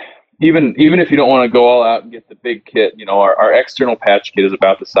 even if you don't want to go all out and get the big kit, our external patch kit is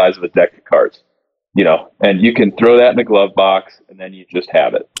about the size of a deck of cards. And you can throw that in a glove box and then you just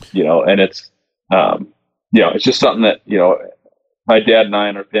have it, and it's, it's just something that, my dad and I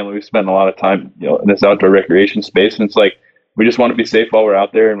and our family, we spend a lot of time, in this outdoor recreation space. And it's like, we just want to be safe while we're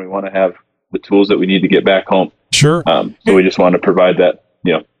out there and we want to have the tools that we need to get back home. Sure. So we just want to provide that,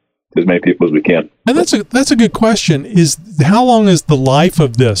 to as many people as we can. And that's a good question is how long is the life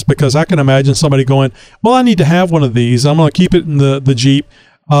of this? Because I can imagine somebody going, well, I need to have one of these. I'm going to keep it in the Jeep.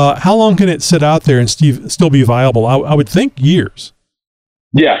 How long can it sit out there and still be viable? I would think years.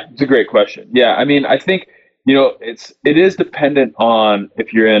 Yeah, it's a great question. Yeah, I mean, I think, it is dependent on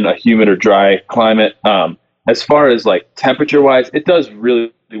if you're in a humid or dry climate. As far as like temperature wise, it does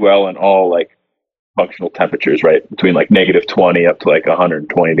really well in all like functional temperatures, right? Between like -20 up to like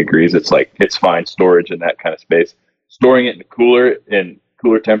 120 degrees. It's fine storage in that kind of space. Storing it in cooler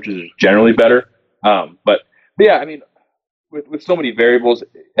temperatures is generally better. But yeah, I mean, with so many variables,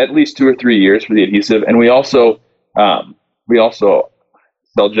 at least 2 or 3 years for the adhesive. And we also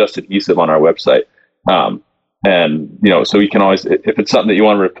sell just adhesive on our website. And, you know, so you can always, if it's something that you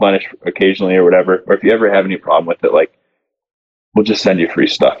want to replenish occasionally or whatever, or if you ever have any problem with it, like, we'll just send you free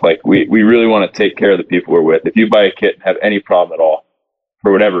stuff. Like, we really want to take care of the people we're with. If you buy a kit and have any problem at all,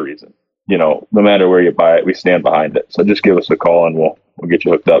 for whatever reason, you know, no matter where you buy it, we stand behind it. So just give us a call and we'll get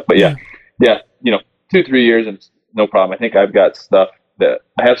you hooked up. But yeah, you know, 2-3 years and it's no problem. I think I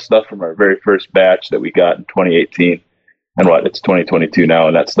have stuff from our very first batch that we got in 2018. And it's 2022 now,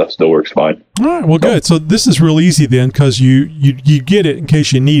 and that stuff still works fine. All right, well, good. So this is real easy then, because you get it in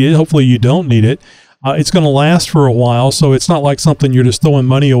case you need it. Hopefully you don't need it. It's going to last for a while, so it's not like something you're just throwing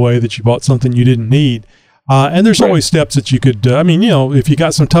money away that you bought something you didn't need. And there's always steps that you could, I mean, you know, if you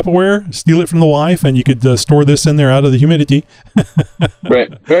got some Tupperware, steal it from the wife, and you could store this in there out of the humidity. Right,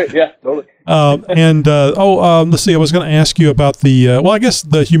 yeah, totally. Let's see, I was going to ask you about I guess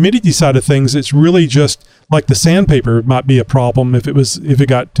the humidity side of things. It's really just like the sandpaper might be a problem if it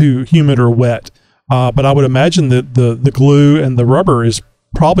got too humid or wet. But I would imagine that the glue and the rubber is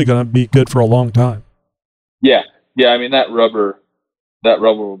probably going to be good for a long time. Yeah. I mean, that rubber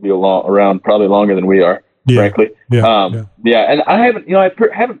will be around probably longer than we are, frankly. Yeah. And I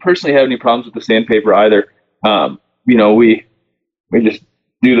haven't personally had any problems with the sandpaper either. You know, we just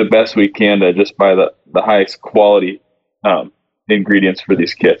do the best we can to just buy the highest quality ingredients for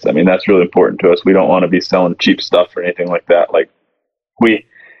these kits. I mean, that's really important to us. We don't want to be selling cheap stuff or anything like that. Like, we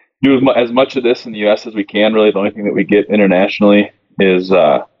do as much of this in the U.S. as we can. Really, the only thing that we get internationally is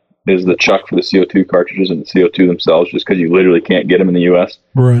the chuck for the CO2 cartridges and the CO2 themselves, just because you literally can't get them in the U.S.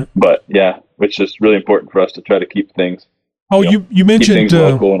 Right. But yeah, it's just really important for us to try to keep things. Oh, you mentioned things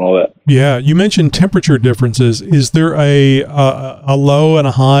local and all that. Yeah, you mentioned temperature differences. Is there a low and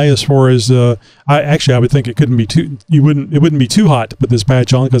a high as far as? I would think it couldn't be too. It wouldn't be too hot to put this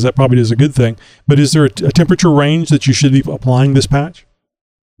patch on, because that probably is a good thing. But is there a temperature range that you should be applying this patch?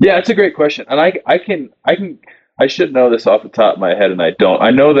 Yeah, it's a great question, and I should know this off the top of my head, and I don't.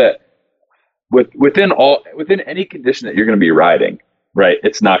 I know that within any condition that you're going to be riding, right,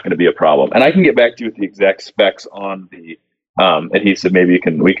 it's not going to be a problem. And I can get back to you with the exact specs on the adhesive. Maybe we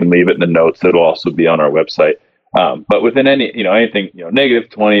can leave it in the notes. It'll also be on our website. But within anything, negative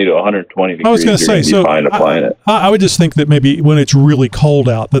 20 to 120 degrees, I was going to say, so fine applying it. I would just think that maybe when it's really cold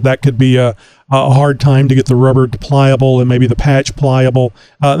out, that could be a hard time to get the rubber pliable and maybe the patch pliable.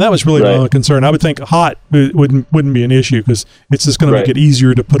 That was really my only concern. I would think hot wouldn't be an issue, because it's just going to make it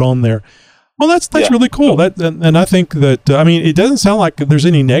easier to put on there. Well, that's really cool. And I think that, it doesn't sound like there's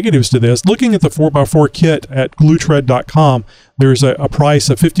any negatives to this. Looking at the 4x4 kit at gluetread.com, there's a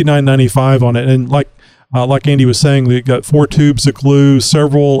price of $59.95 on it. And like Andy was saying, they got 4 tubes of glue,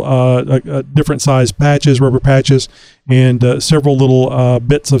 several different size patches, rubber patches, and several little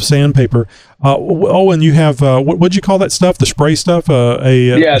bits of sandpaper. And you have, what'd you call that stuff? The spray stuff?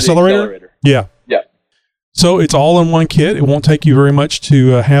 Accelerator? Yeah. So it's all in one kit. It won't take you very much to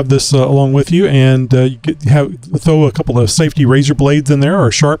have this along with you, and you throw a couple of safety razor blades in there, or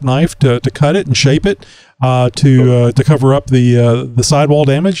a sharp knife to cut it and shape it to cover up the sidewall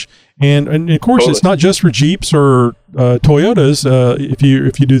damage. And of course, it's not just for Jeeps or Toyotas. If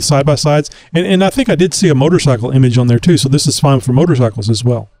you do side by sides, and I think I did see a motorcycle image on there too. So this is fine for motorcycles as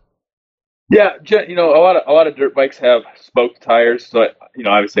well. Yeah, a lot of dirt bikes have spoked tires. So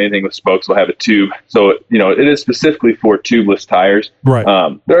obviously anything with spokes will have a tube. So it is specifically for tubeless tires. Right.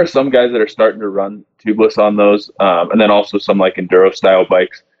 There are some guys that are starting to run tubeless on those, and then also some like enduro style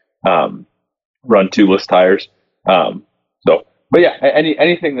bikes run tubeless tires. But yeah,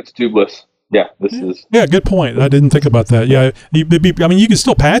 anything that's tubeless. Yeah, this is. Yeah, good point. I didn't think about that. Yeah, you can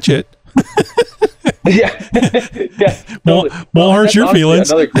still patch it. Yeah. Won't hurt your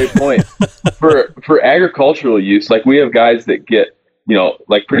feelings. Another great point. For agricultural use, like we have guys that get,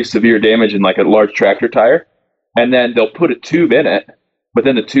 like pretty severe damage in like a large tractor tire, and then they'll put a tube in it, but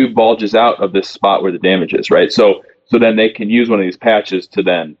then the tube bulges out of this spot where the damage is, right? So then they can use one of these patches to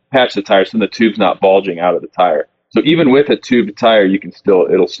then patch the tire so the tube's not bulging out of the tire. So even with a tubed tire,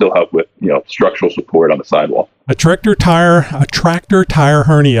 it'll still help with, structural support on the sidewall. A tractor tire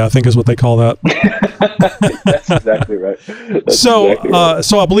hernia, I think is what they call that. That's exactly right.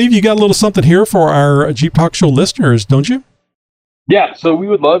 So I believe you got a little something here for our Jeep Talk Show listeners, don't you? Yeah. So we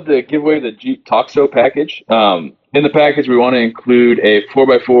would love to give away the Jeep Talk Show package. In the package, we want to include a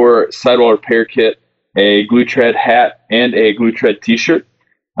 4x4 sidewall repair kit, a GlueTread hat, and a GlueTread t-shirt.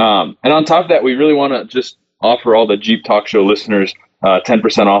 And on top of that, we really want to just offer all the Jeep Talk Show listeners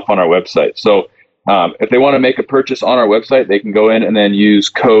 10% off on our website. So if they want to make a purchase on our website, they can go in and then use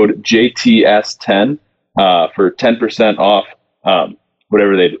code JTS10 for 10% off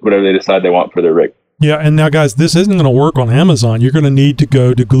whatever they decide they want for their rig. Yeah, and now, guys, this isn't going to work on Amazon. You're going to need to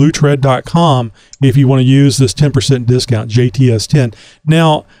go to gluetread.com if you want to use this 10% discount, JTS10.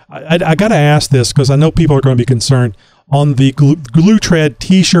 Now, I got to ask this because I know people are going to be concerned. On the GlueTread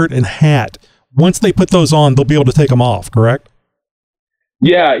T-shirt and hat, once they put those on, they'll be able to take them off, correct?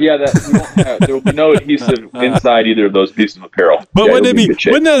 Yeah. There will be no adhesive inside either of those pieces of apparel. But wouldn't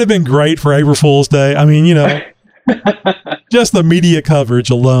that have been great for April Fool's Day? I mean, just the media coverage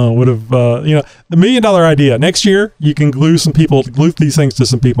alone would have, the $1 million idea. Next year, you can glue these things to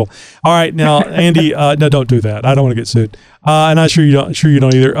some people. All right, now, Andy, no, don't do that. I don't want to get sued, and I'm sure you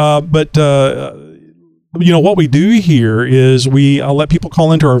don't either. But what we do here is we let people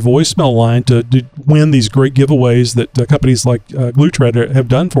call into our voicemail line to win these great giveaways that companies like GlueTread have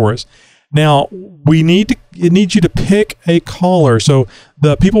done for us. Now, it needs you to pick a caller. So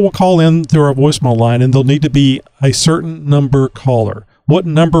the people will call in through our voicemail line, and they'll need to be a certain number caller. What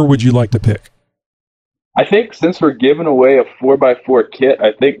number would you like to pick? I think since we're giving away a 4x4 kit,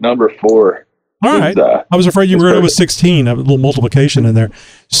 I think number 4. All right. I was afraid you were going to go with 16. A little multiplication in there.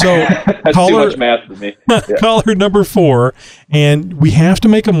 So that's caller, too much math for me. Yeah. Caller number 4, and we have to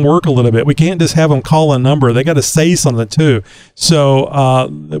make them work a little bit. We can't just have them call a number. They got to say something too. So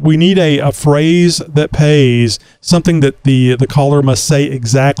we need a phrase that pays, something that the caller must say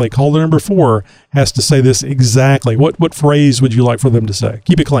exactly. Caller number 4 has to say this exactly. What phrase would you like for them to say?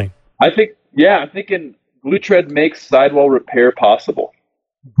 Keep it clean. I'm thinking GlueTread makes sidewall repair possible.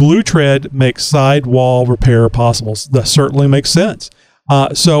 GlueTread makes sidewall repair possible. That certainly makes sense.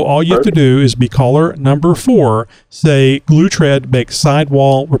 So all you have to do is be caller number 4, say GlueTread makes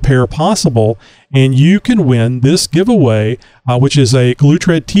sidewall repair possible, and you can win this giveaway, which is a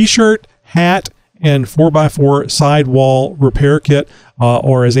GlueTread T-shirt, hat, and 4x4 sidewall repair kit,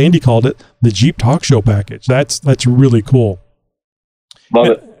 or as Andy called it, the Jeep Talk Show package. That's really cool. Love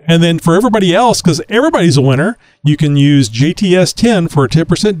it. And then for everybody else, because everybody's a winner, you can use JTS10 for a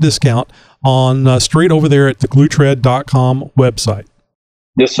 10% discount on straight over there at the GlueTread.com website.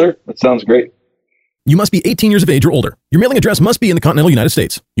 Yes, sir. That sounds great. You must be 18 years of age or older. Your mailing address must be in the continental United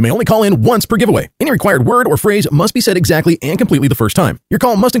States. You may only call in once per giveaway. Any required word or phrase must be said exactly and completely the first time. Your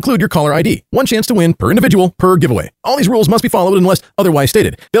call must include your caller ID. One chance to win per individual per giveaway. All these rules must be followed unless otherwise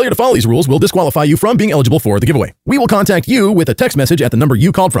stated. Failure to follow these rules will disqualify you from being eligible for the giveaway. We will contact you with a text message at the number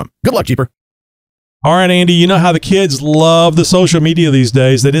you called from. Good luck, Jeeper. All right, Andy, you know how the kids love the social media these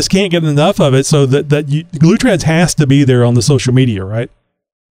days. They just can't get enough of it, so GlueTreads has to be there on the social media, right?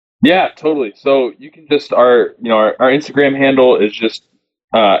 Yeah, totally. So you can just our Instagram handle is just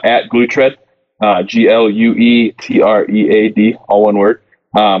at GlueTread, GlueTread, all one word.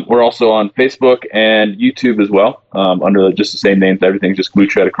 We're also on Facebook and YouTube as well, under just the same names. Everything's just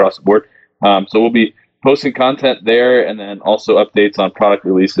GlueTread across the board. So we'll be posting content there, and then also updates on product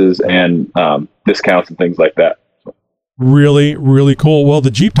releases and discounts and things like that. Really, really cool. Well,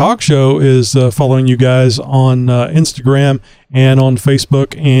 the Jeep Talk Show is following you guys on Instagram and on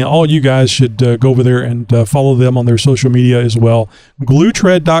Facebook, and all you guys should go over there and follow them on their social media as well.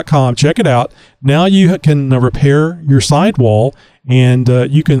 GlueTread.com. Check it out. Now you can repair your sidewall, and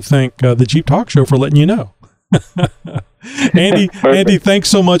you can thank the Jeep Talk Show for letting you know. Andy, thanks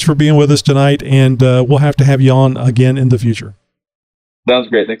so much for being with us tonight, and we'll have to have you on again in the future. Sounds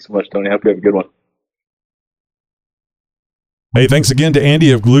great. Thanks so much, Tony. Hope you have a good one. Hey, thanks again to Andy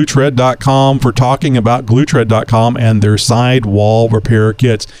of GlueTread.com for talking about GlueTread.com and their sidewall repair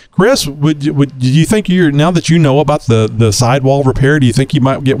kits. Chris, do you think now that you know about the sidewall repair, do you think you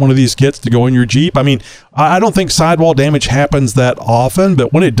might get one of these kits to go in your Jeep? I mean, I don't think sidewall damage happens that often,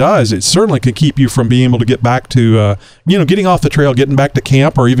 but when it does, it certainly can keep you from being able to get back to, getting off the trail, getting back to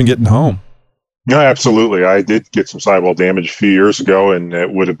camp, or even getting home. No, absolutely. I did get some sidewall damage a few years ago, and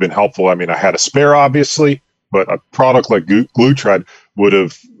it would have been helpful. I mean, I had a spare, obviously, but a product like GlueTread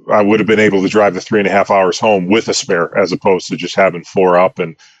I would have been able to drive the 3.5 hours home with a spare, as opposed to just having 4 up.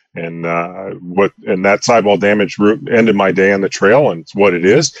 And that sidewall damage ended my day on the trail, and it's what it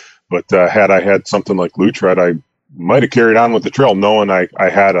is. But had I had something like GlueTread, I might have carried on with the trail, knowing I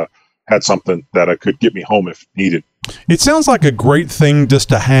had something that could get me home if needed. It sounds like a great thing just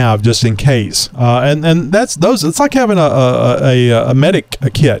to have, just in case. And that's those. It's like having a medic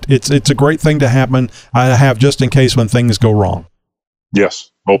kit. It's a great thing to have just in case when things go wrong.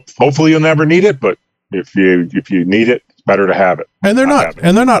 Yes. Hopefully you'll never need it, but if you need it, it's better to have it. And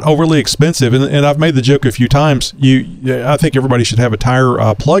they're not overly expensive. And I've made the joke a few times. I think everybody should have a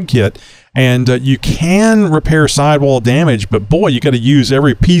tire plug kit. And you can repair sidewall damage, but boy, you got to use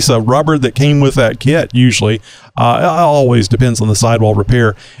every piece of rubber that came with that kit. Usually, it always depends on the sidewall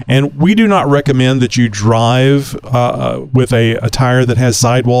repair. And we do not recommend that you drive with a tire that has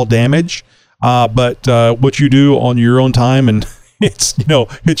sidewall damage. but what you do on your own time, and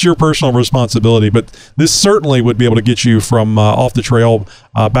it's your personal responsibility. But this certainly would be able to get you from off the trail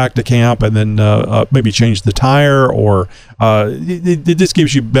back to camp, and then maybe change the tire, or it just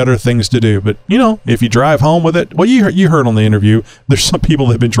gives you better things to do. But if you drive home with it, well, you heard on the interview, there's some people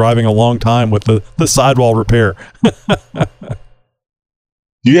that have been driving a long time with the sidewall repair.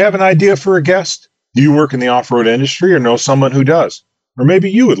 Do you have an idea for a guest? Do you work in the off-road industry or know someone who does? Or maybe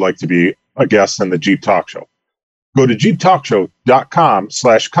you would like to be a guest on the Jeep Talk Show. Go to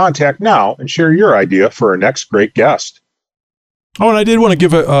jeeptalkshow.com/contact now and share your idea for our next great guest. Oh, and I did want to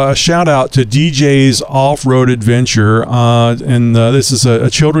give a shout out to DJ's Off-Road Adventure. And this is a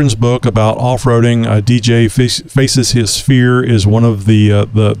children's book about off-roading. DJ Faces His Fear is one of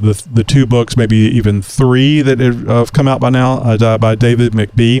the two books, maybe even three, that have come out by now, by David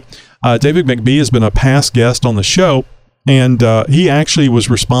McBee. David McBee has been a past guest on the show, and he actually was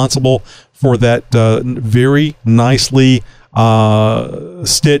responsible for that very nicely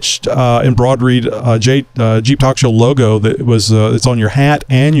stitched embroidered Jeep Talk Show logo that was it's on your hat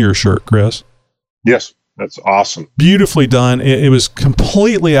and your shirt, Chris. Yes, that's awesome. Beautifully done. It was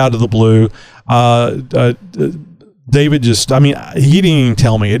completely out of the blue. David he didn't even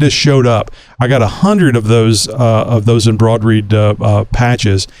tell me. It just showed up. I got 100 of those embroidered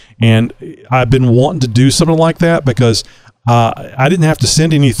patches, and I've been wanting to do something like that because I didn't have to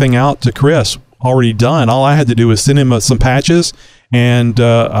send anything out to Chris already done. All I had to do was send him some patches, and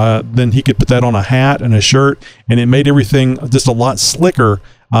then he could put that on a hat and a shirt, and it made everything just a lot slicker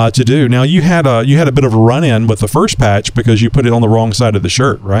to do. Now you had a bit of a run-in with the first patch because you put it on the wrong side of the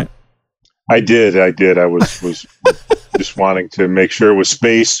shirt, right? I did. I was just wanting to make sure it was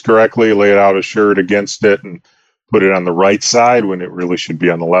spaced correctly, laid out a shirt against it, and put it on the right side when it really should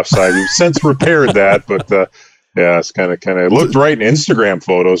be on the left side. We've since repaired that, but yeah, it's kind of it looked right in Instagram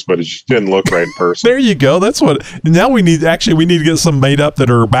photos, but it just didn't look right in person. There you go. That's what. Now we need to get some made up that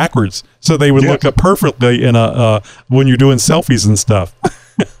are backwards, so they would look up perfectly in when you're doing selfies and stuff.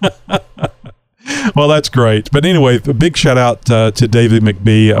 Well, that's great. But anyway, a big shout out to David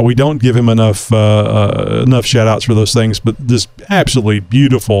McBee. We don't give him enough shout outs for those things, but this absolutely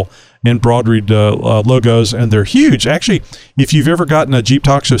beautiful embroidered logos, and they're huge. Actually, if you've ever gotten a Jeep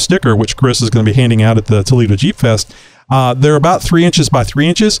Talk Show sticker, which Chris is going to be handing out at the Toledo Jeep Fest, they're about 3 inches by 3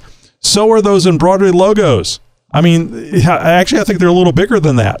 inches. So are those embroidered logos. I mean, actually, I think they're a little bigger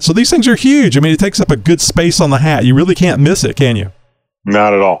than that. So these things are huge. I mean, it takes up a good space on the hat. You really can't miss it, can you?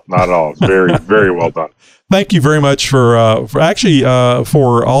 Not at all. Not at all. It's very, very well done. Thank you very much for all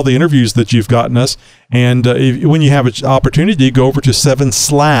the interviews that you've gotten us. And when you have an opportunity, go over to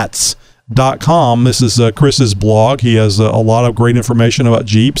 7slats.com. This is Chris's blog. He has a lot of great information about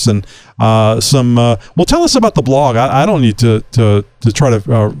Jeeps and well, tell us about the blog. I don't need to try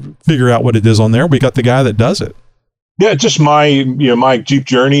to figure out what it is on there. We got the guy that does it. Yeah, just my Jeep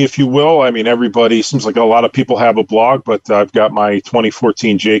journey, if you will. I mean, everybody seems like a lot of people have a blog, but I've got my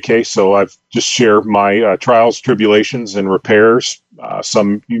 2014 JK, so I've just shared my trials, tribulations, and repairs.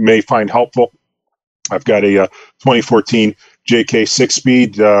 Some you may find helpful. I've got a 2014 JK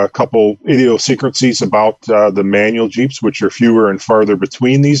 6-speed, a couple idiosyncrasies about the manual Jeeps, which are fewer and farther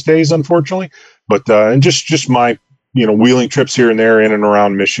between these days, unfortunately. But and just my wheeling trips here and there in and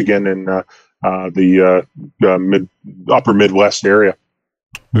around Michigan and the upper Midwest area.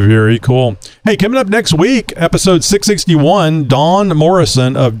 Very cool. Hey, coming up next week, episode 661, Don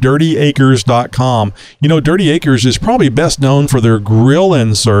Morrison of DirtyAcres.com. Dirty Acres is probably best known for their grill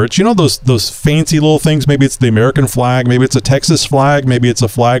inserts. Those fancy little things. Maybe it's the American flag. Maybe it's a Texas flag. Maybe it's a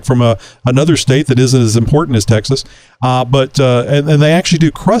flag from another state that isn't as important as Texas. But they actually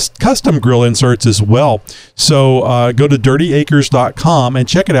do custom grill inserts as well. So go to DirtyAcres.com and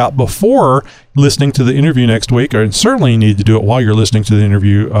check it out before listening to the interview next week, and certainly you need to do it while you're listening to the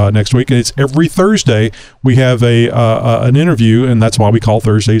interview next week. And it's every Thursday we have an interview, and that's why we call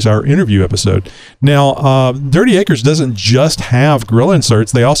Thursdays our interview episode. Now, Dirty Acres doesn't just have grill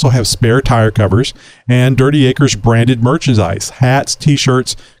inserts; they also have spare tire covers and Dirty Acres branded merchandise, hats,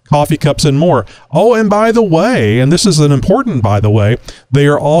 T-shirts, coffee cups, and more. Oh, and by the way, and this is an important by the way, they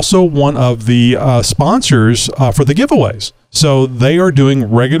are also one of the sponsors for the giveaways. So they are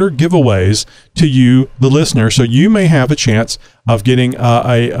doing regular giveaways to you, the listener. So you may have a chance of getting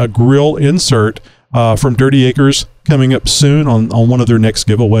a grill insert from Dirty Acres coming up soon on one of their next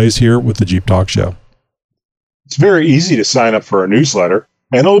giveaways here with the Jeep Talk Show. It's very easy to sign up for our newsletter,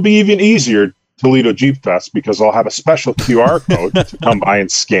 and it'll be even easier Toledo Jeep Fest because I'll have a special QR code to come by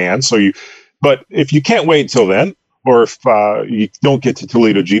and scan. But if you can't wait until then, or if you don't get to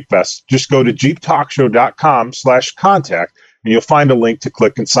Toledo Jeep Fest, just go to jeeptalkshow.com/contact and you'll find a link to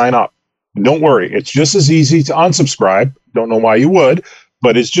click and sign up. And don't worry, it's just as easy to unsubscribe. Don't know why you would,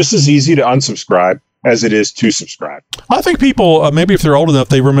 but it's just as easy to unsubscribe as it is to subscribe. I think people, maybe if they're old enough,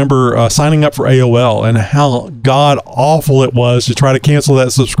 they remember signing up for AOL and how god awful it was to try to cancel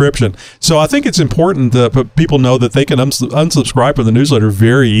that subscription. So I think it's important that people know that they can unsubscribe from the newsletter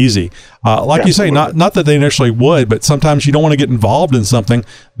very easy. Like you say, not that they initially would, but sometimes you don't want to get involved in something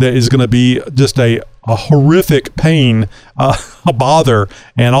that is going to be just a horrific pain, a bother,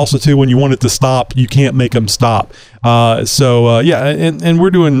 and also too, when you want it to stop, you can't make them stop. And we're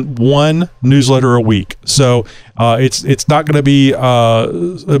doing one newsletter a week, so it's not going to be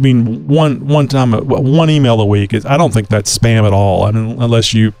one email a week. I don't think that's spam at all. I mean,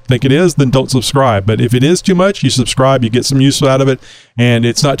 unless you think it is, then don't subscribe. But if it is too much, you subscribe, you get some use out of it, and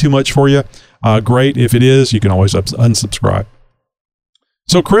it's not too much for you. Great. If it is, you can always unsubscribe.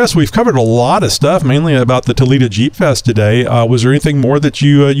 So, Chris, we've covered a lot of stuff, mainly about the Toledo Jeep Fest today. Was there anything more that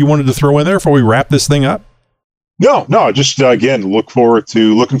you wanted to throw in there before we wrap this thing up? No. Just again, looking forward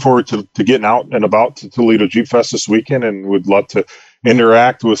to getting out and about to Toledo Jeep Fest this weekend, and would love to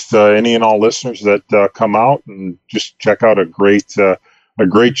interact with any and all listeners that come out and just check out a great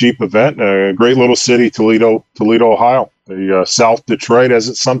Jeep event, a great little city, Toledo, Ohio, the South Detroit, as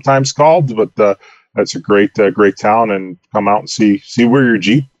it's sometimes called, but. That's a great town, and come out and see where your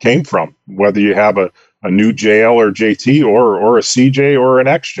Jeep came from, whether you have a new JL or JT or a CJ or an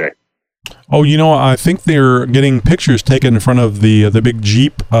XJ. Oh, I think they're getting pictures taken in front of the big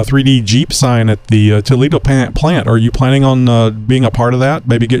Jeep 3D Jeep sign at the Toledo plant. Are you planning on being a part of that?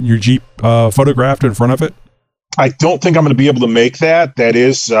 Maybe getting your Jeep photographed in front of it? I don't think I'm going to be able to make that. That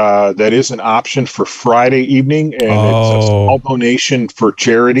is an option for Friday evening, and it's a small donation for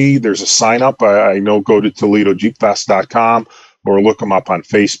charity. There's a sign up. I know, go to ToledoJeepFest.com or look them up on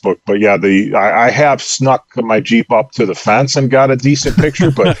Facebook. But yeah, I have snuck my Jeep up to the fence and got a decent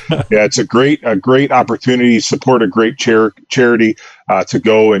picture. But yeah, it's a great opportunity to support a great charity to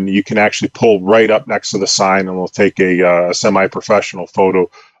go, and you can actually pull right up next to the sign, and we'll take a semi-professional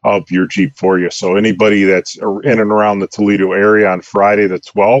photo of your Jeep for you. So anybody that's in and around the Toledo area on Friday the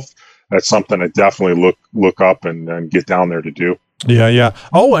 12th, that's something I definitely look up and get down there to do. Yeah.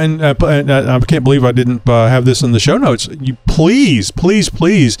 Oh, and I can't believe I didn't have this in the show notes. You please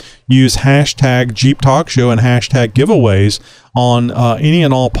use hashtag Jeep Talk Show and hashtag giveaways on any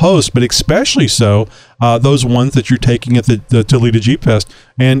and all posts, but especially so those ones that you're taking at the Toledo Jeep Fest.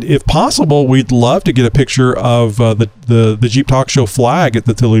 And if possible, we'd love to get a picture of the Jeep Talk Show flag at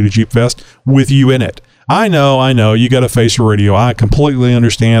the Toledo Jeep Fest with you in it. I know, you got a face for radio. I completely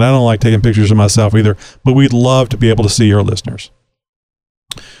understand. I don't like taking pictures of myself either, but we'd love to be able to see our listeners.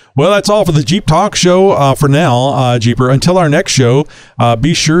 Well, that's all for the Jeep Talk Show for now, Jeeper. Until our next show,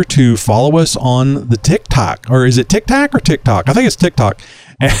 be sure to follow us on the TikTok. Or is it TikTok or TikTok? I think it's TikTok.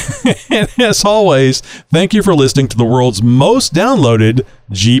 And as always, thank you for listening to the world's most downloaded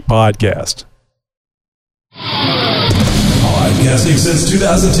Jeep podcast. Podcasting since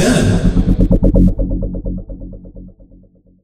 2010.